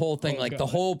do the whole thing, the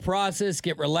whole process,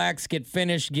 get relaxed, get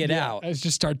finished, get out. I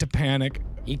just start to panic.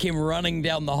 You came running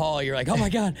down the hall. You're like, oh my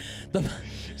God.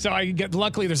 So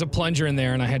luckily there's a plunger in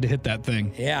there and I had to hit that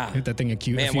thing. Yeah. Hit that thing a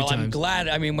few times. I'm glad.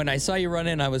 I mean, when I saw you run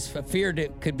in, I was feared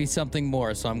it could be something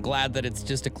more. So I'm glad that it's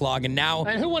just a clog. And now.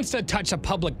 And who wants to touch a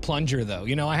public plunger though?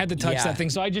 I had to touch that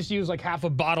thing. So I just used half a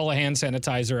bottle of hand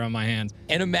sanitizer on my hands.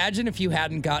 And imagine if you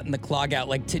hadn't gotten the clog out.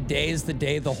 Today's the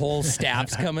day the whole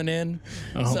staff's coming in.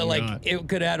 God. It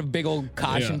could have had a big old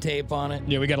caution tape on it.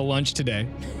 Yeah, we got a lunch today.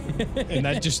 And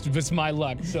that just was my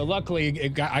luck. So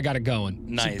luckily I got it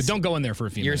going. Nice. But don't go in there for a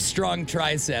few minutes. Your strong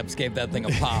triceps gave that thing a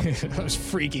pop. I was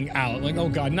freaking out. Oh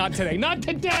God, not today. Not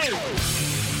today!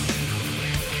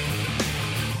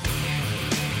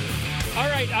 All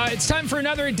right, it's time for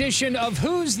another edition of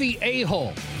Who's the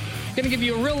A-Hole? Going to give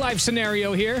you a real life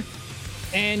scenario here.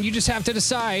 And you just have to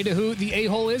decide who the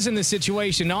a-hole is in this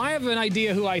situation. Now, I have an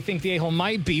idea who I think the a-hole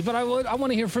might be, but I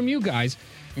want to hear from you guys.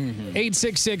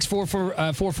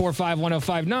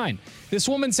 866-445-1059. This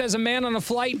woman says a man on a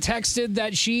flight texted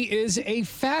that she is a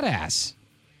fat ass.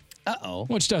 Uh-oh.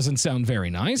 Which doesn't sound very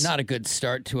nice. Not a good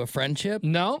start to a friendship.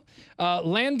 No.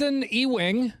 Landon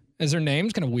Ewing is her name.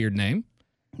 It's kind of a weird name.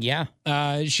 Yeah.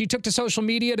 She took to social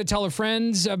media to tell her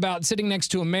friends about sitting next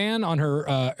to a man on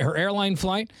her airline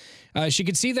flight. She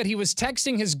could see that he was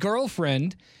texting his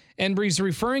girlfriend and he's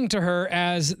referring to her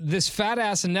as this fat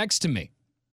ass next to me.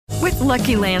 With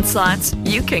Lucky Land Slots,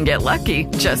 you can get lucky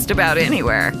just about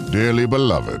anywhere. Dearly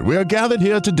beloved, we are gathered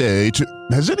here today to...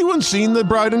 Has anyone seen the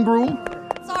bride and groom?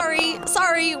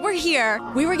 Sorry, we're here.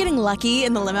 We were getting lucky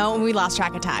in the limo and we lost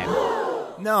track of time.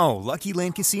 No, Lucky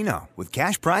Land Casino, with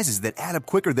cash prizes that add up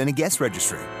quicker than a guest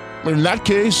registry. In that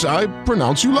case, I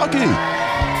pronounce you lucky.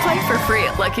 Play for free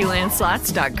at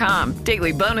LuckyLandSlots.com.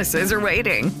 Daily bonuses are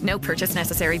waiting. No purchase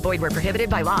necessary. Void where prohibited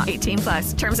by law.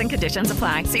 18+. Terms and conditions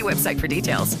apply. See website for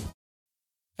details.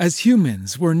 As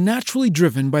humans, we're naturally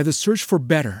driven by the search for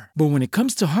better. But when it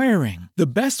comes to hiring, the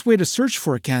best way to search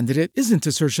for a candidate isn't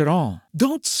to search at all.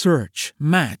 Don't search,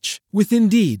 match with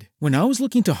Indeed. When I was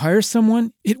looking to hire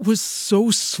someone, it was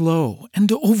so slow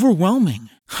and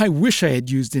overwhelming. I wish I had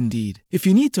used Indeed. If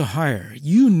you need to hire,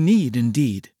 you need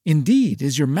Indeed. Indeed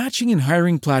is your matching and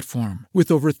hiring platform with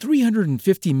over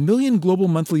 350 million global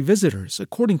monthly visitors,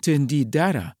 according to Indeed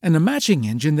data, and a matching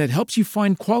engine that helps you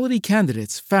find quality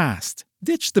candidates fast.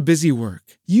 Ditch the busy work.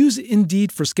 Use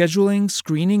Indeed for scheduling,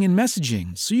 screening, and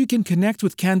messaging so you can connect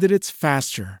with candidates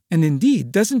faster. And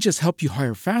Indeed doesn't just help you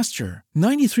hire faster.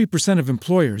 93% of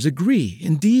employers agree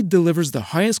Indeed delivers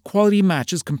the highest quality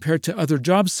matches compared to other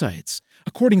job sites,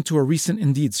 according to a recent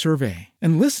Indeed survey.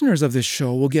 And listeners of this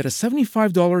show will get a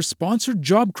 $75 sponsored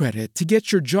job credit to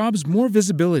get your jobs more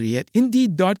visibility at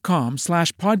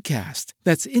Indeed.com/podcast.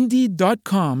 That's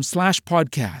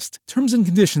Indeed.com/podcast. Terms and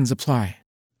conditions apply.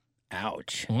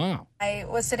 Ouch. Wow. I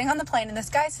was sitting on the plane and this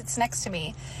guy sits next to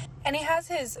me and he has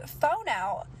his phone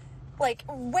out, like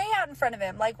way out in front of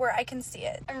him, like where I can see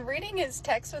it. I'm reading his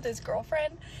text with his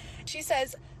girlfriend. She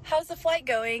says, "How's the flight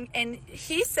going?" And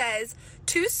he says,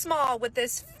 "Too small with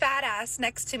this fat ass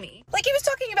next to me." Like he was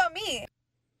talking about me.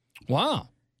 Wow.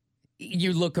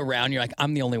 You look around, you're like,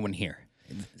 I'm the only one here.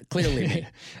 Clearly me.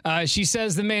 She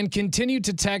says the man continued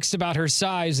to text about her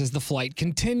size as the flight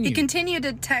continued. He continued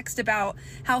to text about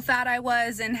how fat I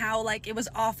was and how like it was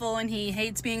awful and he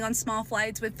hates being on small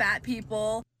flights with fat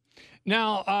people.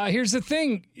 Now, here's the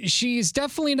thing. She's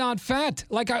definitely not fat.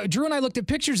 Like Drew and I looked at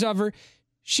pictures of her.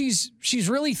 She's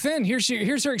really thin. Here's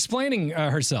her explaining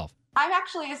herself. I'm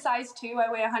actually a size 2. I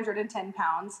weigh 110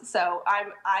 pounds, so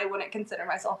I wouldn't consider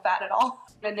myself fat at all.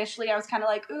 Initially, I was kind of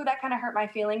like, ooh, that kind of hurt my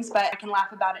feelings, but I can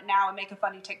laugh about it now and make a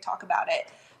funny TikTok about it.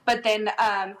 But then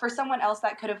for someone else,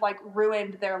 that could have like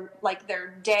ruined their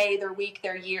day, their week,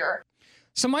 their year.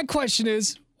 So my question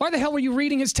is, why the hell were you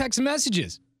reading his text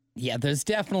messages? Yeah, there's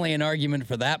definitely an argument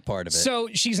for that part of it. So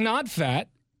she's not fat.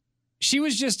 She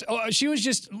was just over, she was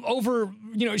just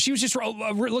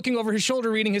looking over his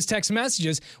shoulder reading his text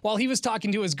messages while he was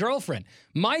talking to his girlfriend.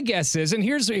 My guess is, and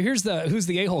here's who's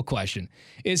the a-hole question,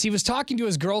 is he was talking to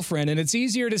his girlfriend, and it's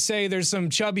easier to say there's some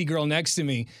chubby girl next to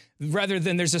me rather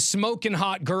than there's a smoking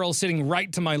hot girl sitting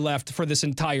right to my left for this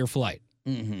entire flight.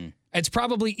 Mm-hmm. It's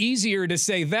probably easier to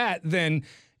say that than,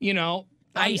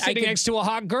 I'm sitting next to a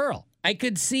hot girl. I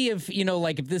could see if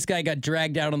this guy got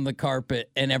dragged out on the carpet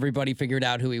and everybody figured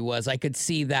out who he was, I could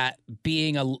see that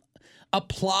being a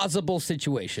plausible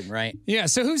situation, right? Yeah,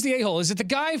 so who's the a-hole? Is it the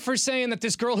guy for saying that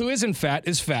this girl who isn't fat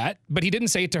is fat, but he didn't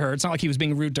say it to her? It's not like he was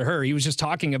being rude to her. He was just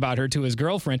talking about her to his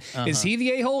girlfriend. Uh-huh. Is he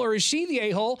the a-hole or is she the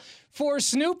a-hole for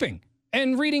snooping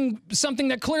and reading something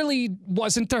that clearly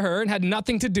wasn't to her and had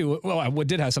nothing to do with, well, it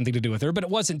did have something to do with her, but it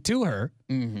wasn't to her.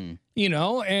 Mm-hmm.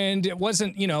 And it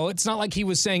wasn't, it's not like he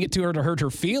was saying it to her to hurt her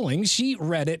feelings. She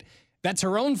read it. That's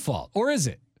her own fault. Or is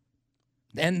it?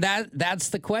 And that's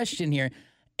the question here.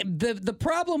 The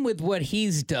problem with what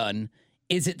he's done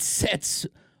is it sets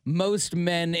most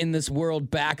men in this world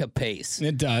back a pace.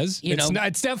 It does.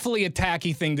 It's definitely a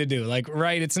tacky thing to do. Like,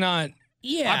 right? It's not.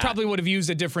 Yeah. I probably would have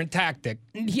used a different tactic.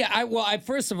 Yeah,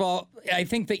 first of all, I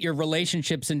think that your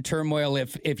relationship's in turmoil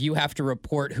if you have to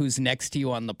report who's next to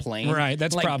you on the plane. Right,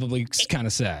 that's probably kind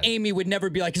of sad. Amy would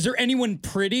never be like, is there anyone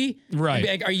pretty? Right. I'd be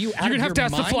like, are you out You're going to have to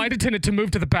ask the flight attendant to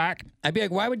move to the back. I'd be like,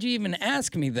 why would you even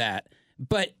ask me that?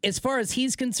 But as far as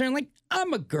he's concerned, like,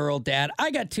 I'm a girl, Dad.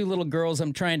 I got 2 little girls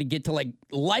I'm trying to get to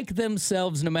like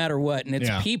themselves no matter what. And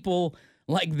it's people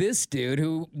like this dude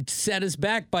who set us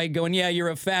back by going, yeah, you're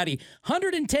a fatty.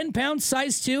 110 pounds,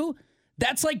 size 2?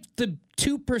 That's like the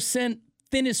 2%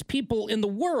 thinnest people in the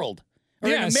world. Or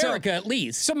in America, at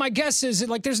least. So my guess is,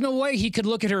 there's no way he could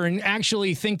look at her and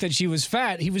actually think that she was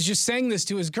fat. He was just saying this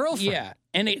to his girlfriend. Yeah,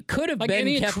 and it could have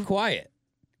been kept quiet.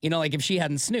 If she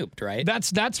hadn't snooped, right?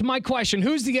 That's my question.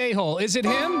 Who's the a-hole? Is it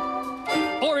him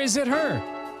or is it her?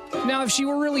 Now, if she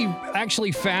were really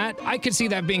actually fat, I could see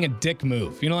that being a dick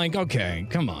move. Okay,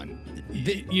 come on.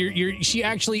 She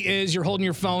actually is. You're holding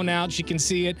your phone out. She can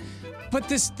see it.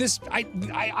 But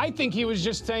I think he was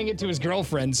just saying it to his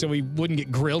girlfriend so he wouldn't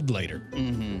get grilled later.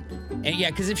 Mm-hmm. And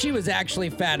yeah, because if she was actually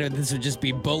fatter, this would just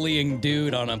be bullying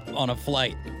dude on a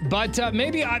flight. But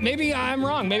maybe I'm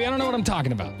wrong. Maybe I don't know what I'm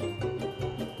talking about.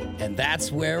 And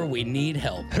that's where we need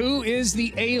help. Who is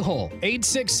the a-hole?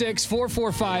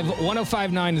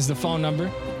 866-445-1059 is the phone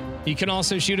number. You can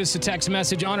also shoot us a text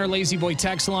message on our Lazy Boy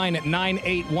text line at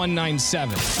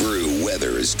 98197. Brew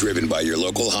weather is driven by your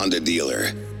local Honda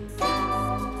dealer.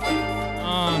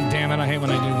 Oh, damn it. I hate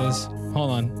when I do this.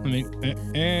 Hold on. Let me...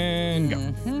 And go.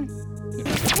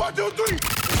 1, 2, 3.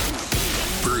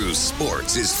 Brew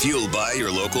Sports is fueled by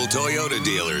your local Toyota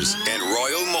dealers and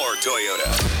Royal Moore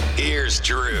Toyota. Here's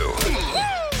Drew.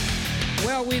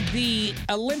 Well, with the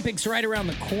Olympics right around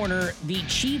the corner, the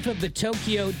chief of the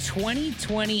Tokyo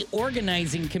 2020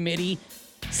 organizing committee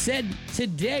said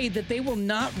today that they will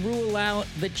not rule out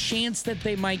the chance that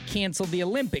they might cancel the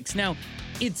Olympics. Now,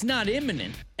 it's not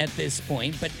imminent at this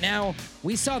point, but now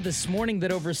we saw this morning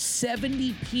that over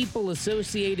 70 people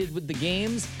associated with the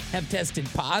games have tested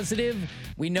positive.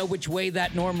 We know which way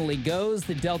that normally goes.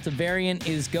 The Delta variant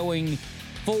is going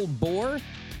full bore.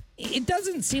 It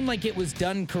doesn't seem like it was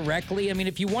done correctly. I mean,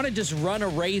 if you want to just run a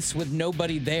race with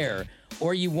nobody there,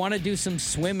 or you want to do some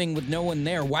swimming with no one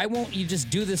there, why won't you just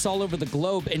do this all over the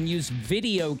globe and use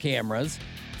video cameras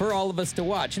for all of us to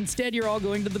watch? Instead, you're all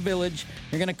going to the village,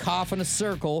 you're going to cough in a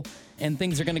circle, and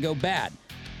things are going to go bad.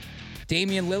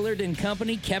 Damian Lillard and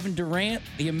company, Kevin Durant,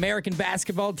 the American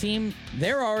basketball team,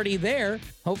 they're already there.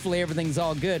 Hopefully everything's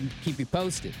all good. Keep you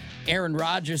posted. Aaron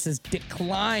Rodgers has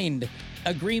declined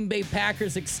a Green Bay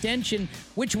Packers extension,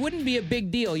 which wouldn't be a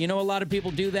big deal. You know, a lot of people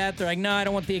do that. They're like, no, I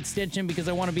don't want the extension because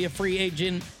I want to be a free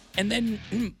agent, and then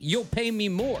you'll pay me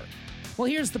more. Well,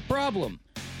 here's the problem.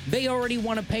 They already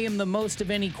want to pay him the most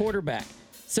of any quarterback.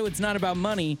 So it's not about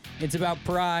money. It's about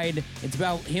pride. It's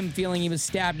about him feeling he was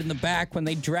stabbed in the back when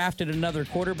they drafted another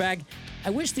quarterback.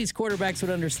 I wish these quarterbacks would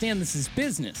understand this is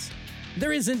business.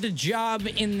 There isn't a job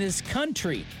in this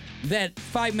country that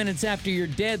 5 minutes after you're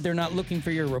dead, they're not looking for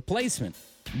your replacement.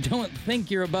 Don't think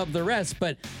you're above the rest,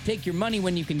 but take your money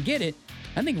when you can get it.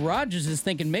 I think Rodgers is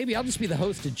thinking, maybe I'll just be the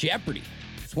host of Jeopardy.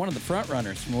 It's one of the front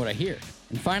runners from what I hear.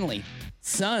 And finally,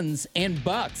 Suns and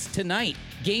Bucks tonight.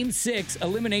 Game 6,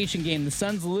 elimination game. The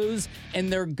Suns lose,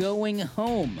 and they're going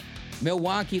home.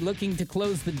 Milwaukee looking to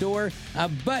close the door,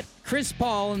 but Chris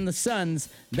Paul and the Suns,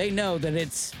 they know that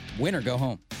it's win or go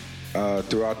home.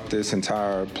 Throughout this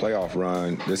entire playoff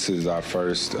run, this is our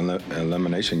first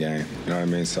elimination game. You know what I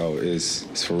mean? So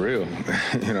it's for real.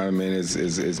 You know what I mean?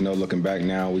 It's no looking back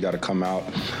now. We got to come out,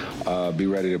 be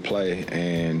ready to play,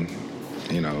 and,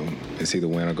 you know, it's either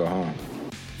win or go home.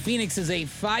 Phoenix is a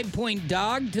 5-point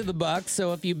dog to the Bucks,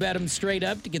 so if you bet them straight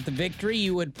up to get the victory,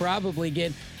 you would probably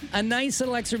get a nice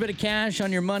little extra bit of cash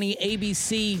on your money.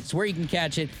 ABC is where you can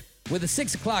catch it with a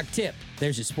 6 o'clock tip.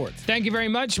 There's your sports. Thank you very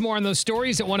much. More on those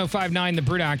stories at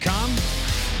 1059thebrew.com.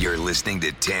 You're listening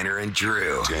to Tanner and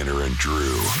Drew. Tanner and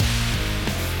Drew.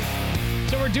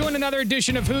 So we're doing another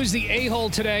edition of Who's the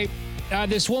A-Hole today.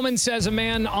 This woman says a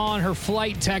man on her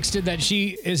flight texted that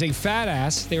she is a fat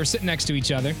ass. They were sitting next to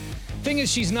each other. Thing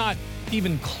is, she's not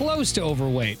even close to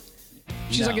overweight.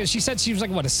 She's No. she said she was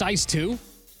like, what, a size 2?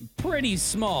 Pretty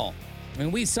small. I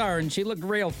mean, we saw her and she looked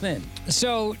real thin.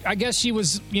 So I guess she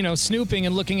was, snooping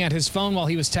and looking at his phone while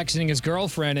he was texting his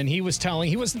girlfriend, and he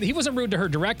wasn't rude to her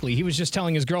directly. He was just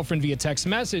telling his girlfriend via text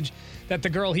message that the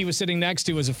girl he was sitting next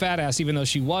to was a fat ass, even though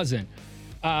she wasn't.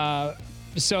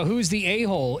 So who's the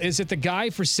a-hole? Is it the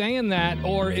guy for saying that,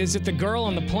 or is it the girl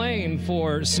on the plane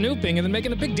for snooping and then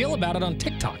making a big deal about it on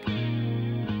TikTok?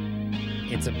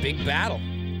 It's a big battle.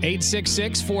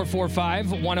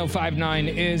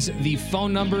 866-445-1059 is the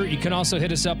phone number. You can also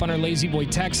hit us up on our Lazy Boy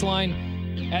text line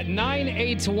at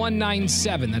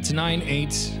 98197. That's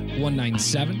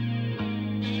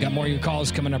 98197. Got more of your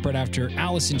calls coming up right after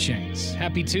Alice in Chains.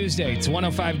 Happy Tuesday. It's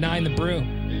 1059 The Brew.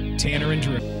 Tanner and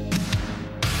Drew.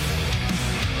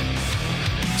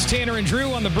 It's Tanner and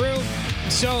Drew on The Brew.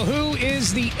 So who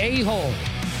is the a-hole?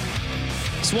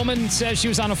 This woman says she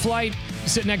was on a flight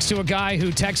sitting next to a guy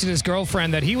who texted his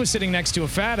girlfriend that he was sitting next to a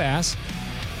fat ass.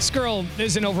 This girl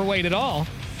isn't overweight at all.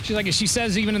 She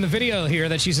says even in the video here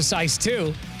that she's a size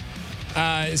 2.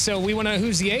 So we want to know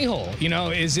who's the a-hole.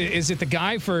 Is it the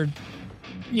guy for,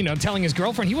 telling his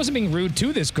girlfriend? He wasn't being rude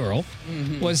to this girl.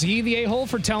 Mm-hmm. Was he the a-hole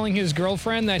for telling his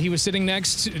girlfriend that he was sitting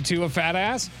next to a fat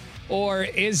ass? Or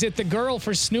is it the girl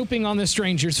for snooping on the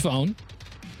stranger's phone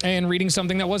and reading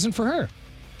something that wasn't for her?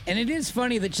 And it is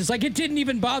funny that she's like, it didn't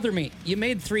even bother me. You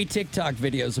made 3 TikTok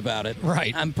videos about it.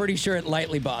 Right. I'm pretty sure it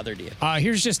lightly bothered you.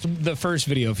 Here's just the first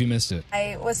video if you missed it.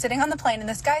 I was sitting on the plane and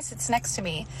this guy sits next to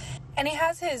me and he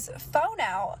has his phone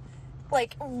out,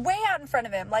 like way out in front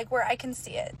of him, like where I can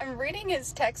see it. I'm reading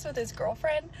his text with his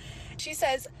girlfriend. She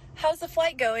says, "How's the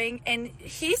flight going?" And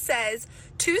he says,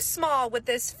 "Too small with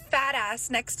this fat ass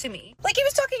next to me." Like he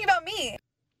was talking about me.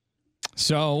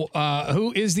 So,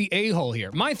 who is the a-hole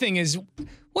here? My thing is,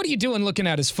 what are you doing looking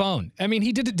at his phone? I mean,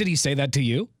 did he say that to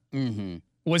you? Mm-hmm.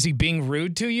 Was he being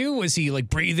rude to you? Was he like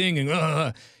breathing and,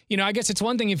 I guess it's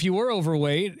one thing if you were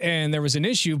overweight and there was an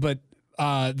issue, but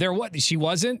she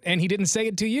wasn't, and he didn't say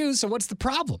it to you. So what's the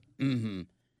problem? Mm-hmm.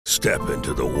 Step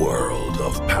into the world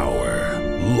of power,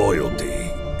 loyalty,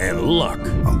 and luck.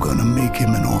 I'm gonna make him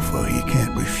an offer he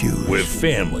can't refuse. With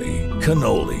family,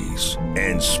 cannolis,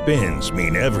 and spins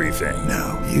mean everything.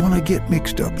 Now, you wanna get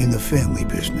mixed up in the family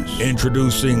business.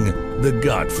 Introducing The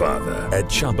Godfather at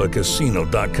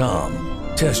ChumbaCasino.com.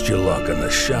 Test your luck in the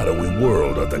shadowy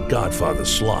world of The Godfather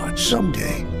slot.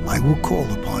 Someday, I will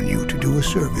call upon you to do a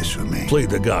service for me. Play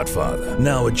The Godfather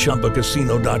now at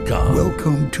ChumbaCasino.com.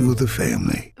 Welcome to the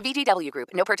family. VGW Group.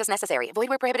 No purchase necessary. Void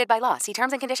where prohibited by law. See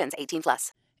terms and conditions.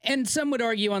 18+. And some would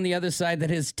argue on the other side that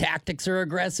his tactics are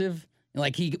aggressive.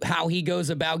 Like how he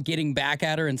goes about getting back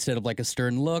at her instead of like a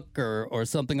stern look or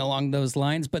something along those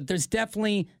lines. But there's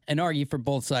definitely an argument for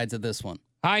both sides of this one.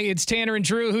 Hi, it's Tanner and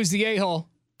Drew. Who's the a-hole?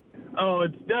 Oh,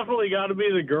 it's definitely got to be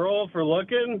the girl for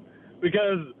looking,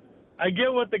 because I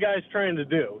get what the guy's trying to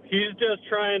do. He's just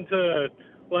trying to,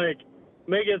 like,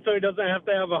 make it so he doesn't have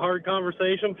to have a hard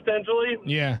conversation, potentially.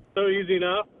 Yeah. So easy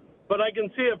enough. But I can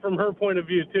see it from her point of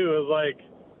view, too, is like,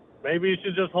 maybe you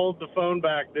should just hold the phone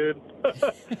back, dude.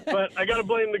 But I got to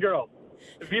blame the girl.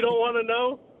 If you don't want to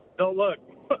know, don't look.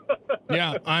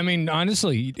 Yeah, I mean,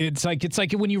 honestly, it's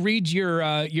like when you read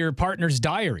your partner's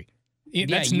diary.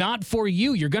 That's not for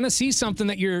you. You're going to see something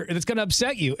that's going to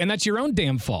upset you, and that's your own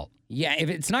damn fault. Yeah, if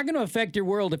it's not going to affect your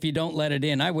world if you don't let it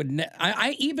in,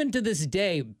 I even to this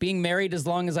day, being married as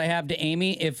long as I have to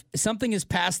Amy, if something is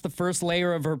past the first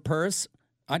layer of her purse,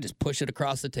 I just push it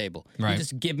across the table. Right. You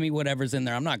just give me whatever's in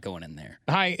there. I'm not going in there.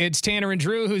 Hi, it's Tanner and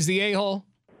Drew. Who's the a-hole?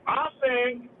 I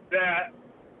think that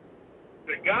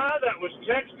the guy that was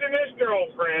texting his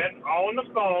girlfriend on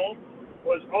the phone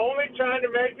was only trying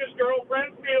to make his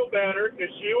girlfriend feel better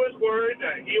because she was worried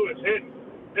that he was sitting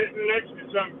next to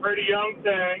some pretty young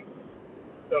thing.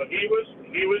 So he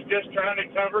was just trying to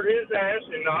cover his ass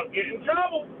and not get in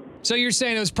trouble. So you're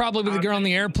saying it was probably the girl on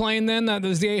the airplane then that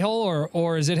was the a-hole,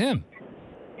 or is it him?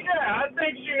 Yeah, I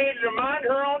think she needed to mind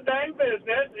her own dang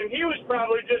business, and he was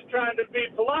probably just trying to be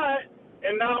polite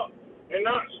and not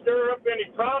stir up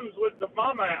any problems with the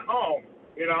mama at home,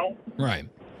 you know? Right.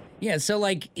 Yeah, so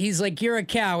he's like, you're a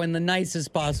cow in the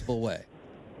nicest possible way.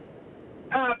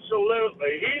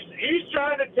 Absolutely. He's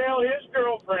trying to tell his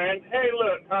girlfriend, hey,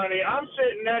 look, honey, I'm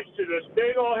sitting next to this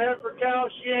big old heifer cow.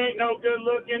 She ain't no good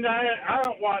looking. I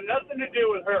don't want nothing to do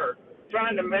with her.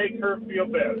 Trying to make her feel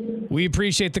better. We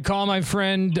appreciate the call, my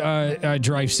friend.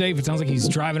 Drive safe. It sounds like he's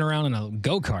driving around in a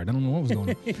go-kart. I don't know what was going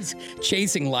on. He's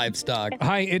chasing livestock.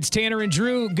 Hi, it's Tanner and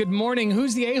Drew. Good morning.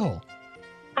 Who's the a-hole?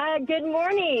 Good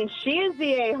morning. She is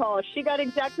the a-hole. She got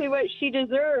exactly what she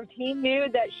deserved. He knew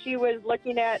that she was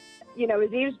looking at,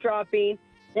 was eavesdropping,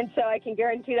 and so I can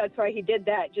guarantee that's why he did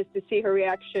that, just to see her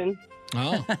reaction.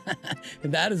 Oh.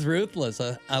 That is ruthless.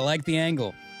 I like the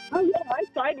angle. Oh, yeah, I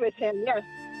side with him, yes.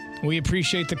 We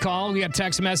appreciate the call. We got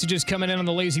text messages coming in on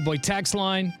the Lazy Boy text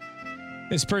line.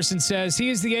 This person says, he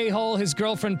is the a-hole. His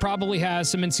girlfriend probably has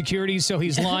some insecurities, so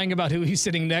he's lying about who he's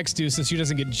sitting next to so she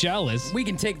doesn't get jealous. We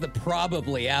can take the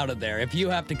probably out of there if you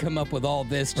have to come up with all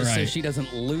this just so she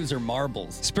doesn't lose her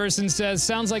marbles. This person says,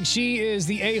 sounds like she is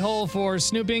the a-hole for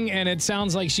snooping, and it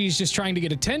sounds like she's just trying to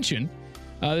get attention.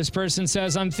 This person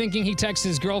says, I'm thinking he texted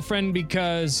his girlfriend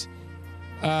because...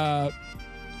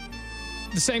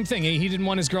 the same thing. He didn't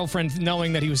want his girlfriend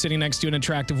knowing that he was sitting next to an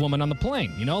attractive woman on the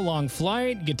plane. Long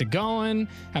flight, get to going,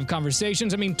 have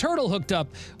conversations. I mean, Turtle hooked up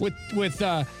with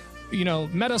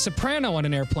Meadow Soprano on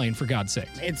an airplane, for God's sake.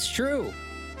 It's true.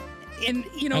 And,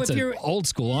 That's if you're... old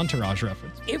school Entourage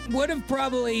reference. It would have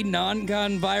probably gone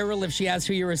viral if she asked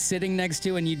who you were sitting next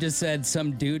to and you just said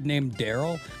some dude named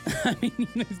Daryl. I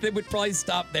mean, they would probably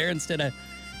stop there instead of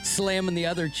slamming the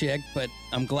other chick, but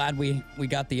I'm glad we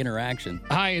got the interaction.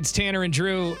 Hi, it's Tanner and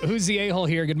Drew. Who's the a-hole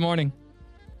here? Good morning.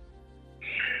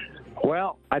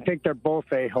 Well, I think they're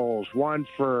both a-holes.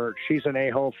 She's an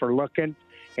a-hole for looking,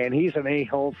 and he's an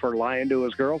a-hole for lying to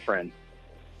his girlfriend.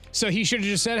 So he should have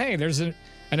just said, hey, there's an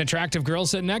attractive girl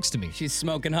sitting next to me. She's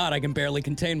smoking hot. I can barely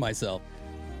contain myself.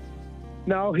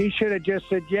 No, he should have just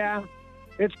said, yeah,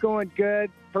 it's going good.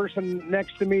 Person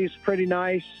next to me is pretty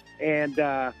nice, and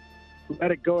let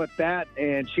it go at that,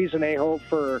 and she's an a-hole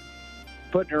for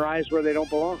putting her eyes where they don't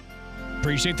belong.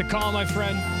 Appreciate the call, my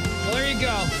friend. Well, there you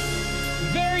go.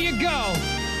 There you go.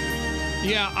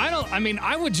 Yeah,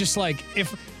 I would just like,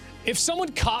 if someone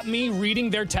caught me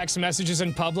reading their text messages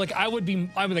in public, I would be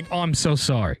like, oh, I'm so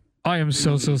sorry. I am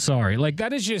so sorry. Like,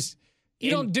 that is just,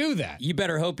 you don't do that. You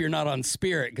better hope you're not on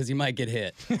Spirit because you might get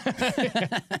hit.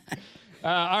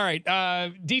 All right.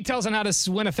 Details on how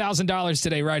to win $1,000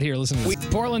 today right here. Listen to this.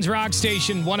 Portland's Rock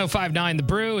Station, 105.9 The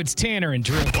Brew. It's Tanner and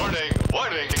Drew.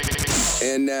 Warning.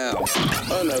 And now,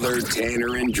 another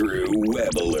Tanner and Drew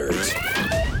Web Alert.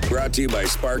 Brought to you by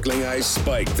Sparkling Ice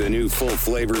Spike, the new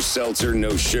full-flavor seltzer,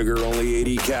 no sugar, only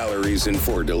 80 calories, and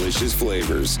 4 delicious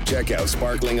flavors. Check out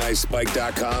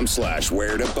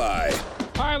sparklingicespike.com/where to buy.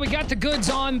 All right, we got the goods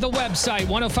on the website,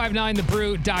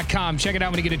 1059thebrew.com. Check it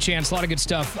out when you get a chance. A lot of good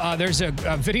stuff. There's a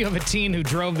video of a teen who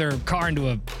drove their car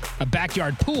into a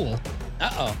backyard pool.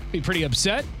 Uh-oh. Be pretty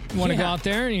upset. You want to go out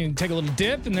there and you take a little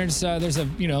dip, and there's a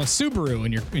Subaru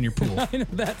in your pool. I know,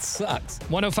 that sucks.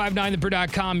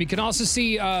 1059thebrew.com. You can also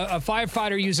see a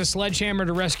firefighter use a sledgehammer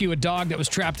to rescue a dog that was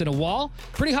trapped in a wall.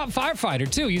 Pretty hot firefighter,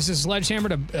 too. Uses a sledgehammer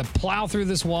to plow through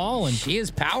this wall. And she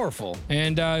is powerful.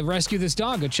 And rescue this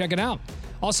dog. Go check it out.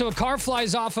 Also, a car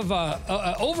flies off of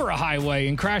over a highway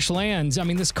and crash lands. I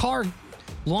mean, this car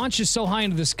launches so high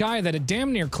into the sky that it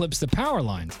damn near clips the power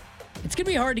lines. It's going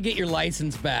to be hard to get your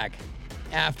license back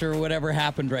after whatever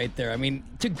happened right there. I mean,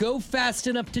 to go fast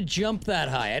enough to jump that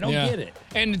high, I don't get it.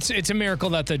 And it's a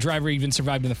miracle that the driver even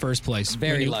survived in the first place.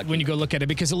 Very lucky. When you go look at it,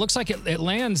 because it looks like it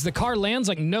lands, the car lands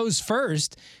like nose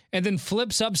first and then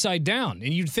flips upside down.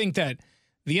 And you'd think that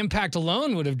the impact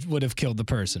alone would have killed the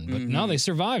person. But no, they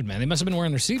survived, man. They must have been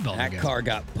wearing their seatbelt. That car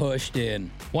got pushed in.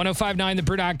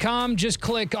 1059thebrew.com. Just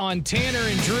click on Tanner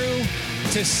and Drew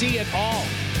to see it all.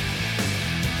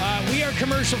 We are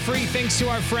commercial free thanks to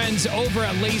our friends over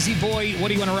at Lazy Boy. What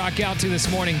do you want to rock out to this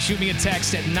morning? Shoot me a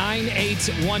text at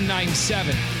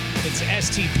 98197. It's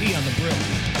STP on the Brew.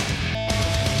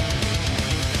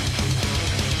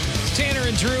 It's Tanner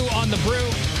and Drew on the Brew.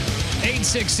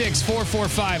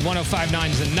 866-445-1059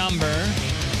 is the number.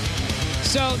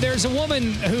 So there's a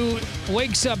woman who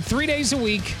wakes up 3 days a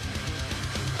week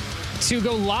to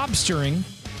go lobstering,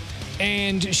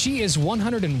 and she is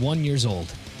 101 years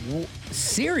old.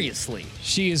 Seriously?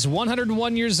 She is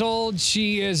 101 years old.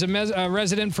 She is a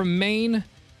resident from Maine.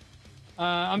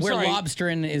 Where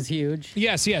lobstering is huge.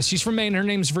 Yes. She's from Maine. Her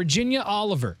name's Virginia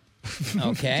Oliver.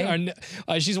 Okay.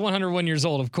 She's 101 years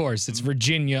old, of course. It's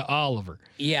Virginia Oliver.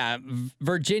 Yeah,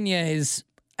 Virginia is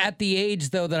at the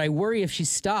age, though, that I worry if she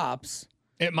stops,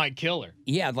 it might kill her.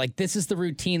 Yeah, like this is the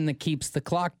routine that keeps the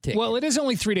clock ticking. Well, it is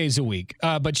only 3 days a week,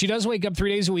 but she does wake up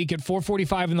 3 days a week at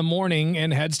 4:45 in the morning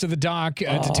and heads to the dock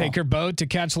to take her boat to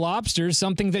catch lobsters,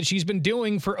 something that she's been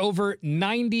doing for over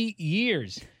 90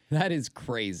 years. That is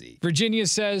crazy. Virginia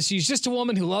says she's just a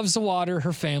woman who loves the water,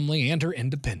 her family, and her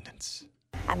independence.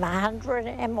 I'm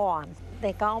 101.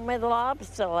 They call me the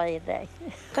lobster lady.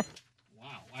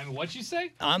 I mean, what'd you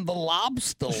say? I'm the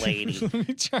lobster lady. Let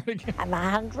me try it again. I'm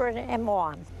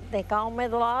 101. They call me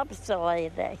the lobster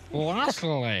lady. Lobster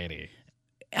lady.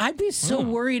 I'd be so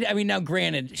worried. I mean, now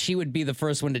granted, she would be the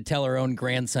first one to tell her own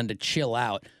grandson to chill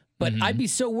out. But I'd be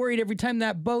so worried every time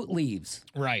that boat leaves.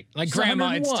 Right. Like,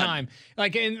 Grandma, it's time.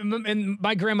 Like, and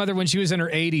my grandmother, when she was in her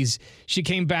 80s, she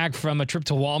came back from a trip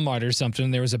to Walmart or something,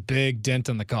 and there was a big dent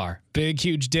on the car. Big,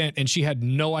 huge dent, and she had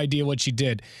no idea what she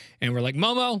did. And we're like,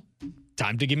 Momo,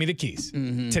 time to give me the keys.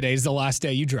 Today's the last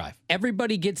day you drive.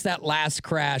 Everybody gets that last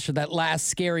crash or that last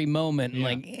scary moment. And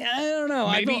like, I don't know.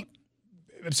 Maybe.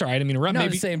 I'm sorry, I didn't mean to interrupt. No,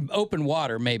 maybe I'm saying open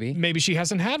water, maybe. Maybe she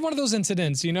hasn't had one of those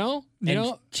incidents, you know?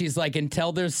 She's like,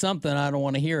 until there's something, I don't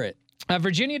want to hear it.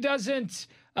 Virginia doesn't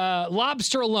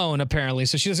lobster alone, apparently,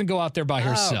 so she doesn't go out there by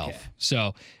herself. Okay.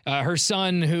 So her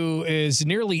son, who is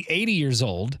nearly 80 years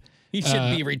old. He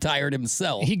should be retired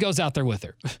himself. He goes out there with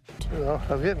her.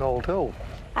 I'm getting old, too.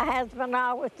 My husband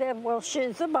always said, well,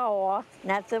 she's a boy.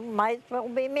 That's might as well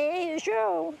be me as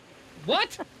you.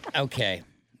 What? Okay.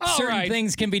 All certain right.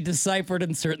 things can be deciphered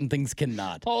and certain things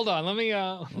cannot. Hold on, let me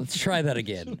let's try that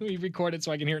again. Let me record it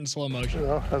so I can hear it in slow motion.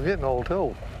 I'm getting old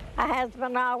too. My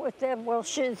husband always said, well,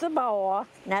 she's a boy.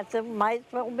 That's might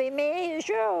as well be me as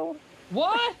you.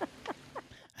 What?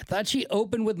 I thought she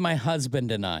opened with my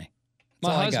husband and I.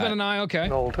 My husband and I,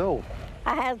 okay. Old too.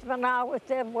 My husband always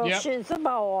said, well, she's a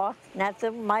boy. That's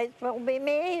might as well be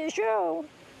me as you.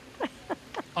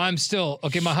 I'm still,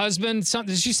 okay, my husband,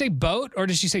 did she say boat or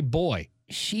did she say boy?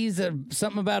 She's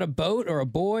something about a boat or a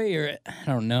boy or I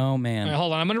don't know, man. All right,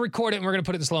 hold on. I'm going to record it and we're going to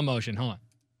put it in slow motion. Hold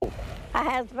on. My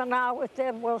husband always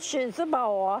said, well, she's a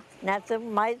boy. That's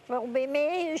might as well be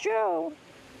me as you.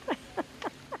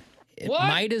 It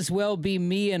might as well be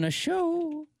me in a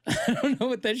show. I don't know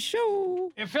what that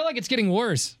show. I feel like it's getting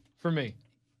worse for me.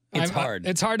 It's hard.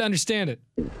 It's hard to understand it.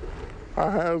 My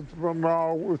husband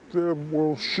always said,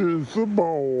 well, she's a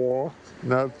boy.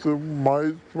 That's might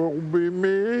as well be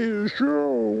me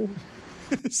show.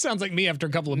 Sounds like me after a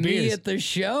couple of Me beers. at the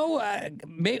show?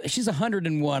 Maybe, she's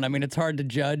 101. I mean, it's hard to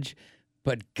judge.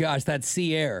 But gosh, that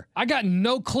sea air. I got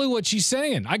no clue what she's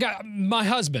saying. I got my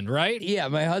husband, right? Yeah,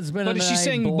 my husband. But and is she I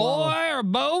saying blow. boy or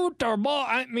boat or boy?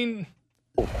 I mean,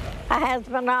 My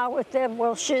husband always said,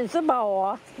 well, she's a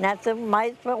boy. That's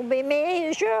might as well be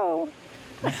me, sure.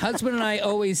 My husband and I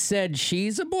always said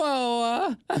she's a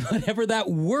boy. Whatever that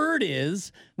word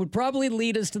is would probably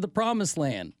lead us to the promised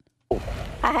land.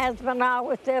 My husband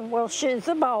always said, well, she's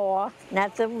a boy.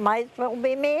 That's might as well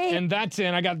be me. and that's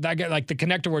in. I got like the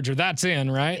connector words are that's in,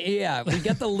 right? Yeah, we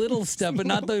got the little stuff, but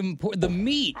not the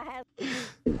meat.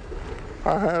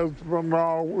 My husband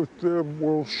always said,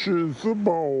 well, she's a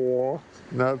boy.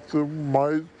 That's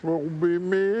might as well be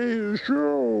me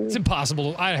show. It's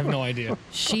impossible. I have no idea.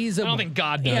 She's a. I don't think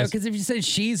God does. Yeah, because if you say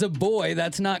she's a boy,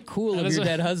 that's not cool of your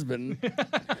dead husband.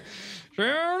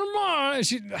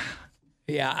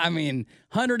 Yeah, I mean,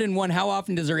 101, how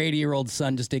often does her 80-year-old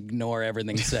son just ignore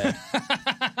everything said?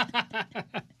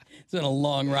 It's been a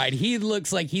long ride. He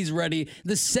looks like he's ready.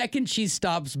 The second she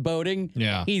stops boating,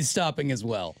 he's stopping as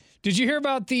well. Did you hear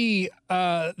about the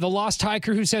lost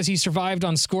hiker who says he survived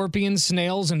on scorpions,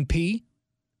 snails, and pee?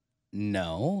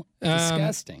 No.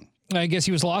 Disgusting. I guess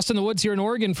he was lost in the woods here in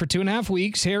Oregon for 2.5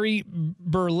 weeks. Harry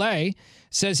Burley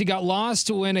says he got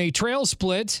lost when a trail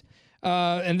split.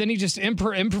 And then he just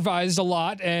improvised a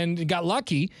lot and got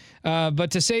lucky.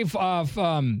 But to save off,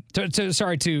 to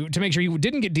make sure he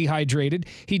didn't get dehydrated,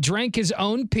 he drank his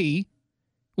own pee,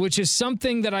 which is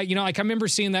something that I remember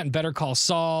seeing that in Better Call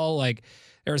Saul. Like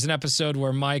there was an episode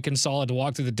where Mike and Saul had to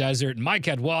walk through the desert, and Mike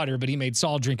had water, but he made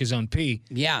Saul drink his own pee.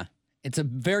 Yeah. It's a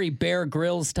very Bear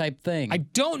Grylls type thing. I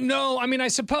don't know. I mean, I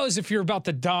suppose if you're about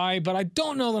to die, but I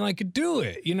don't know that I could do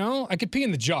it, you know? I could pee in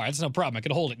the jar. That's no problem. I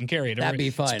could hold it and carry it. That'd be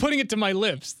fine. It's putting it to my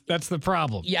lips. That's the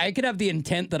problem. Yeah, I could have the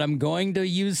intent that I'm going to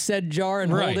use said jar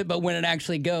and hold it, but when it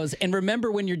actually goes, and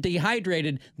remember when you're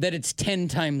dehydrated, that it's 10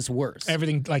 times worse.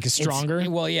 Everything is stronger?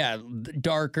 Well, yeah,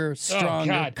 darker,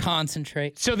 stronger,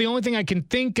 concentrate. So the only thing I can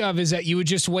think of is that you would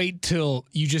just wait till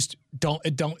you just don't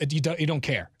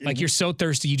care. Like you're so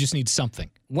thirsty, you just need something.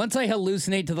 Once I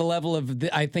hallucinate to the level of,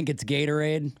 I think it's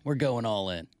Gatorade, we're going all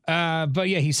in. But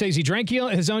yeah, he says he drank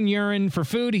his own urine for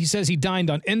food. He says he dined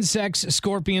on insects,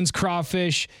 scorpions,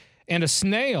 crawfish, and a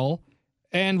snail,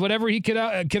 and whatever he could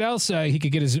get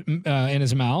in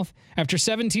his mouth. After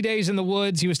 70 days in the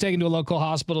woods, he was taken to a local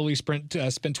hospital. We spent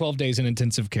 12 days in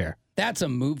intensive care. That's a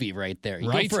movie right there. You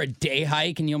Right? go for a day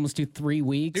hike and you almost do 3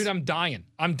 weeks. Dude, I'm dying.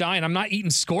 I'm not eating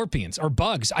scorpions or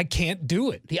bugs. I can't do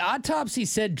it. The autopsy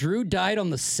said Drew died on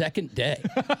the second day.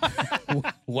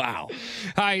 Wow.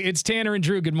 Hi, it's Tanner and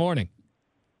Drew. Good morning.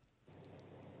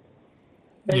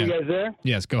 Hey, you guys there?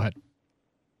 Yes, go ahead.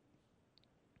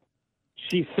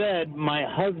 She said, my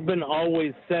husband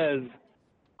always says,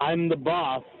 I'm the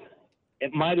boss.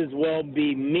 It might as well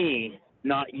be me,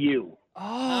 not you.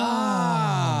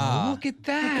 Oh, look at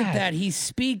that. Look at that. He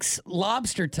speaks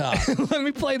lobster talk. Let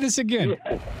me play this again.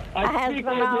 My husband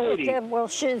always said, well,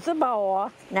 she's a boy.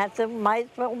 That's might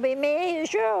as well be me,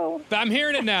 sure. I'm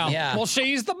hearing it now. Yeah. Well,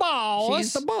 she's the boss.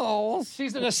 She's the boss.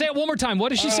 Say it one more time.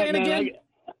 What is she All right, saying man, again?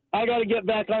 I got to get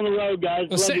back on the road, guys.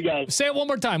 Love you guys. Say it one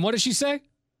more time. What does she say?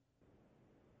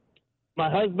 My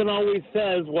husband always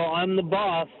says, well, I'm the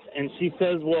boss. And she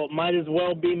says, well, it might as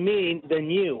well be me than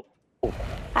you.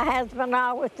 My husband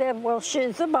always said, well,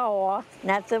 she's a boy.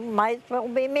 That's might as well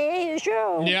be me,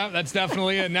 sure. Yeah, that's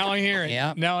definitely it. Now I hear it.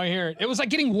 Yeah. Now I hear it. It was like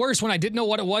getting worse when I didn't know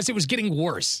what it was. It was getting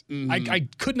worse. I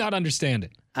could not understand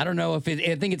it. I don't know if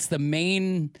I think it's the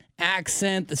main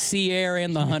accent, the sea air,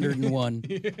 and the 101.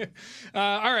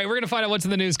 All right, we're going to find out what's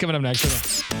in the news coming up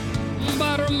next.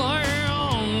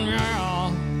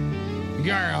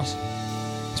 Girls.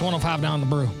 It's 105 down the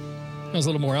brew. That was a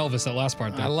little more Elvis, that last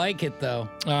part there. I like it, though.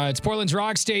 It's Portland's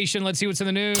Rock Station. Let's see what's in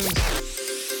the news.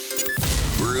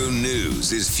 Brew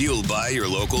News is fueled by your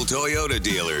local Toyota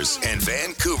dealers and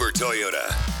Vancouver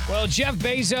Toyota. Well, Jeff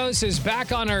Bezos is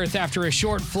back on Earth after a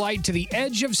short flight to the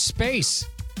edge of space.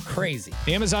 Crazy.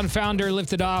 The Amazon founder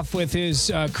lifted off with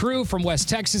his crew from West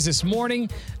Texas this morning.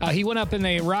 He went up in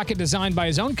a rocket designed by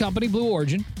his own company, Blue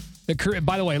Origin. The crew,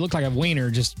 by the way, it looked like a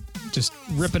wiener just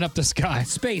ripping up the sky.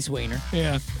 Space wiener.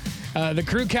 Yeah. The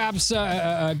crew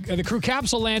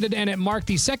capsule landed, and it marked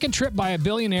the second trip by a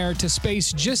billionaire to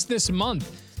space just this month.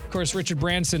 Of course, Richard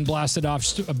Branson blasted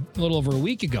off a little over a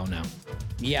week ago now.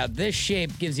 Yeah, this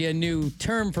shape gives you a new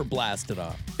term for blasted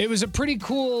off. It was a pretty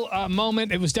cool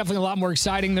moment. It was definitely a lot more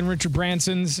exciting than Richard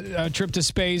Branson's trip to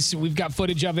space. We've got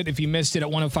footage of it if you missed it at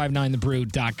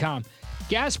 1059thebrew.com.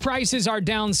 Gas prices are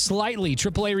down slightly.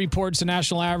 AAA reports the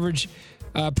national average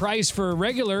price for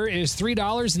regular is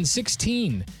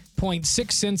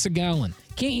 $3.16.6 a gallon.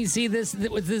 Can't you see this?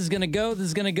 This is going to go,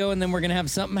 and then we're going to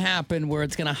have something happen where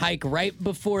it's going to hike right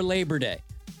before Labor Day.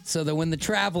 So that when the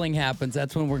traveling happens,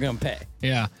 that's when we're going to pay.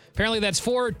 Yeah. Apparently that's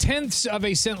 0.4 of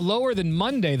a cent lower than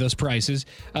Monday, those prices.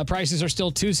 Prices are still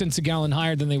 2 cents a gallon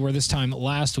higher than they were this time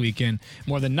last weekend.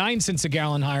 More than 9 cents a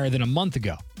gallon higher than a month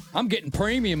ago. I'm getting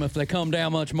premium if they come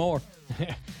down much more.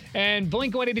 And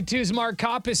Blink-182's Mark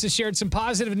Hoppus has shared some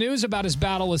positive news about his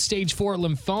battle with stage 4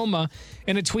 lymphoma.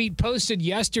 In a tweet posted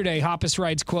yesterday, Hoppus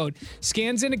writes, quote,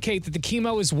 "Scans indicate that the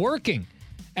chemo is working,"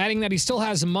 adding that he still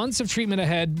has months of treatment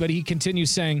ahead, but he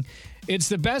continues saying, "It's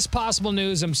the best possible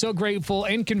news. I'm so grateful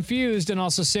and confused and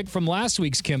also sick from last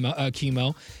week's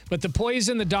chemo. But the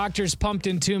poison the doctors pumped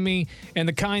into me and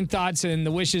the kind thoughts and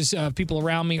the wishes of people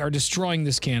around me are destroying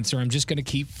this cancer. I'm just going to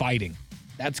keep fighting."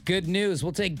 That's good news.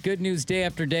 We'll take good news day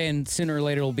after day, and sooner or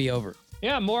later it'll be over.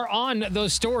 Yeah, more on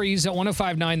those stories at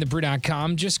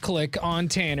 1059thebrew.com. Just click on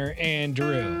Tanner and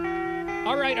Drew.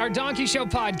 All right, our Donkey Show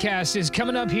podcast is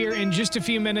coming up here in just a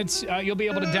few minutes. You'll be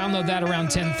able to download that around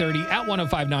 10:30 at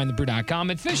 1059thebrew.com.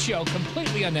 It's this show,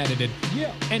 completely unedited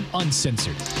and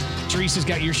uncensored. Teresa's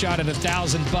got your shot at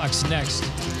 $1,000 next.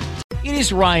 It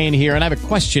is Ryan here, and I have a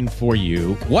question for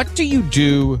you. What do you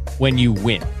do when you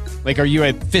win? Like, are you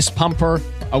a fist pumper,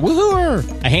 a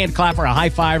woohooer, a hand clapper, a high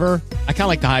fiver? I kind of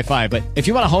like the high five, but if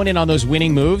you want to hone in on those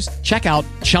winning moves, check out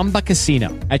Chumba Casino.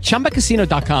 At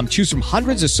ChumbaCasino.com, choose from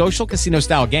hundreds of social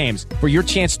casino-style games for your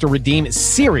chance to redeem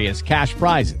serious cash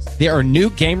prizes. There are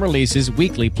new game releases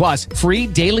weekly, plus free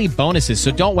daily bonuses. So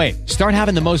don't wait. Start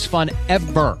having the most fun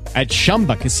ever at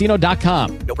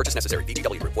ChumbaCasino.com. No purchase necessary.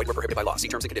 VGW Group. Void where prohibited by law. See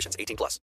terms and conditions. 18+.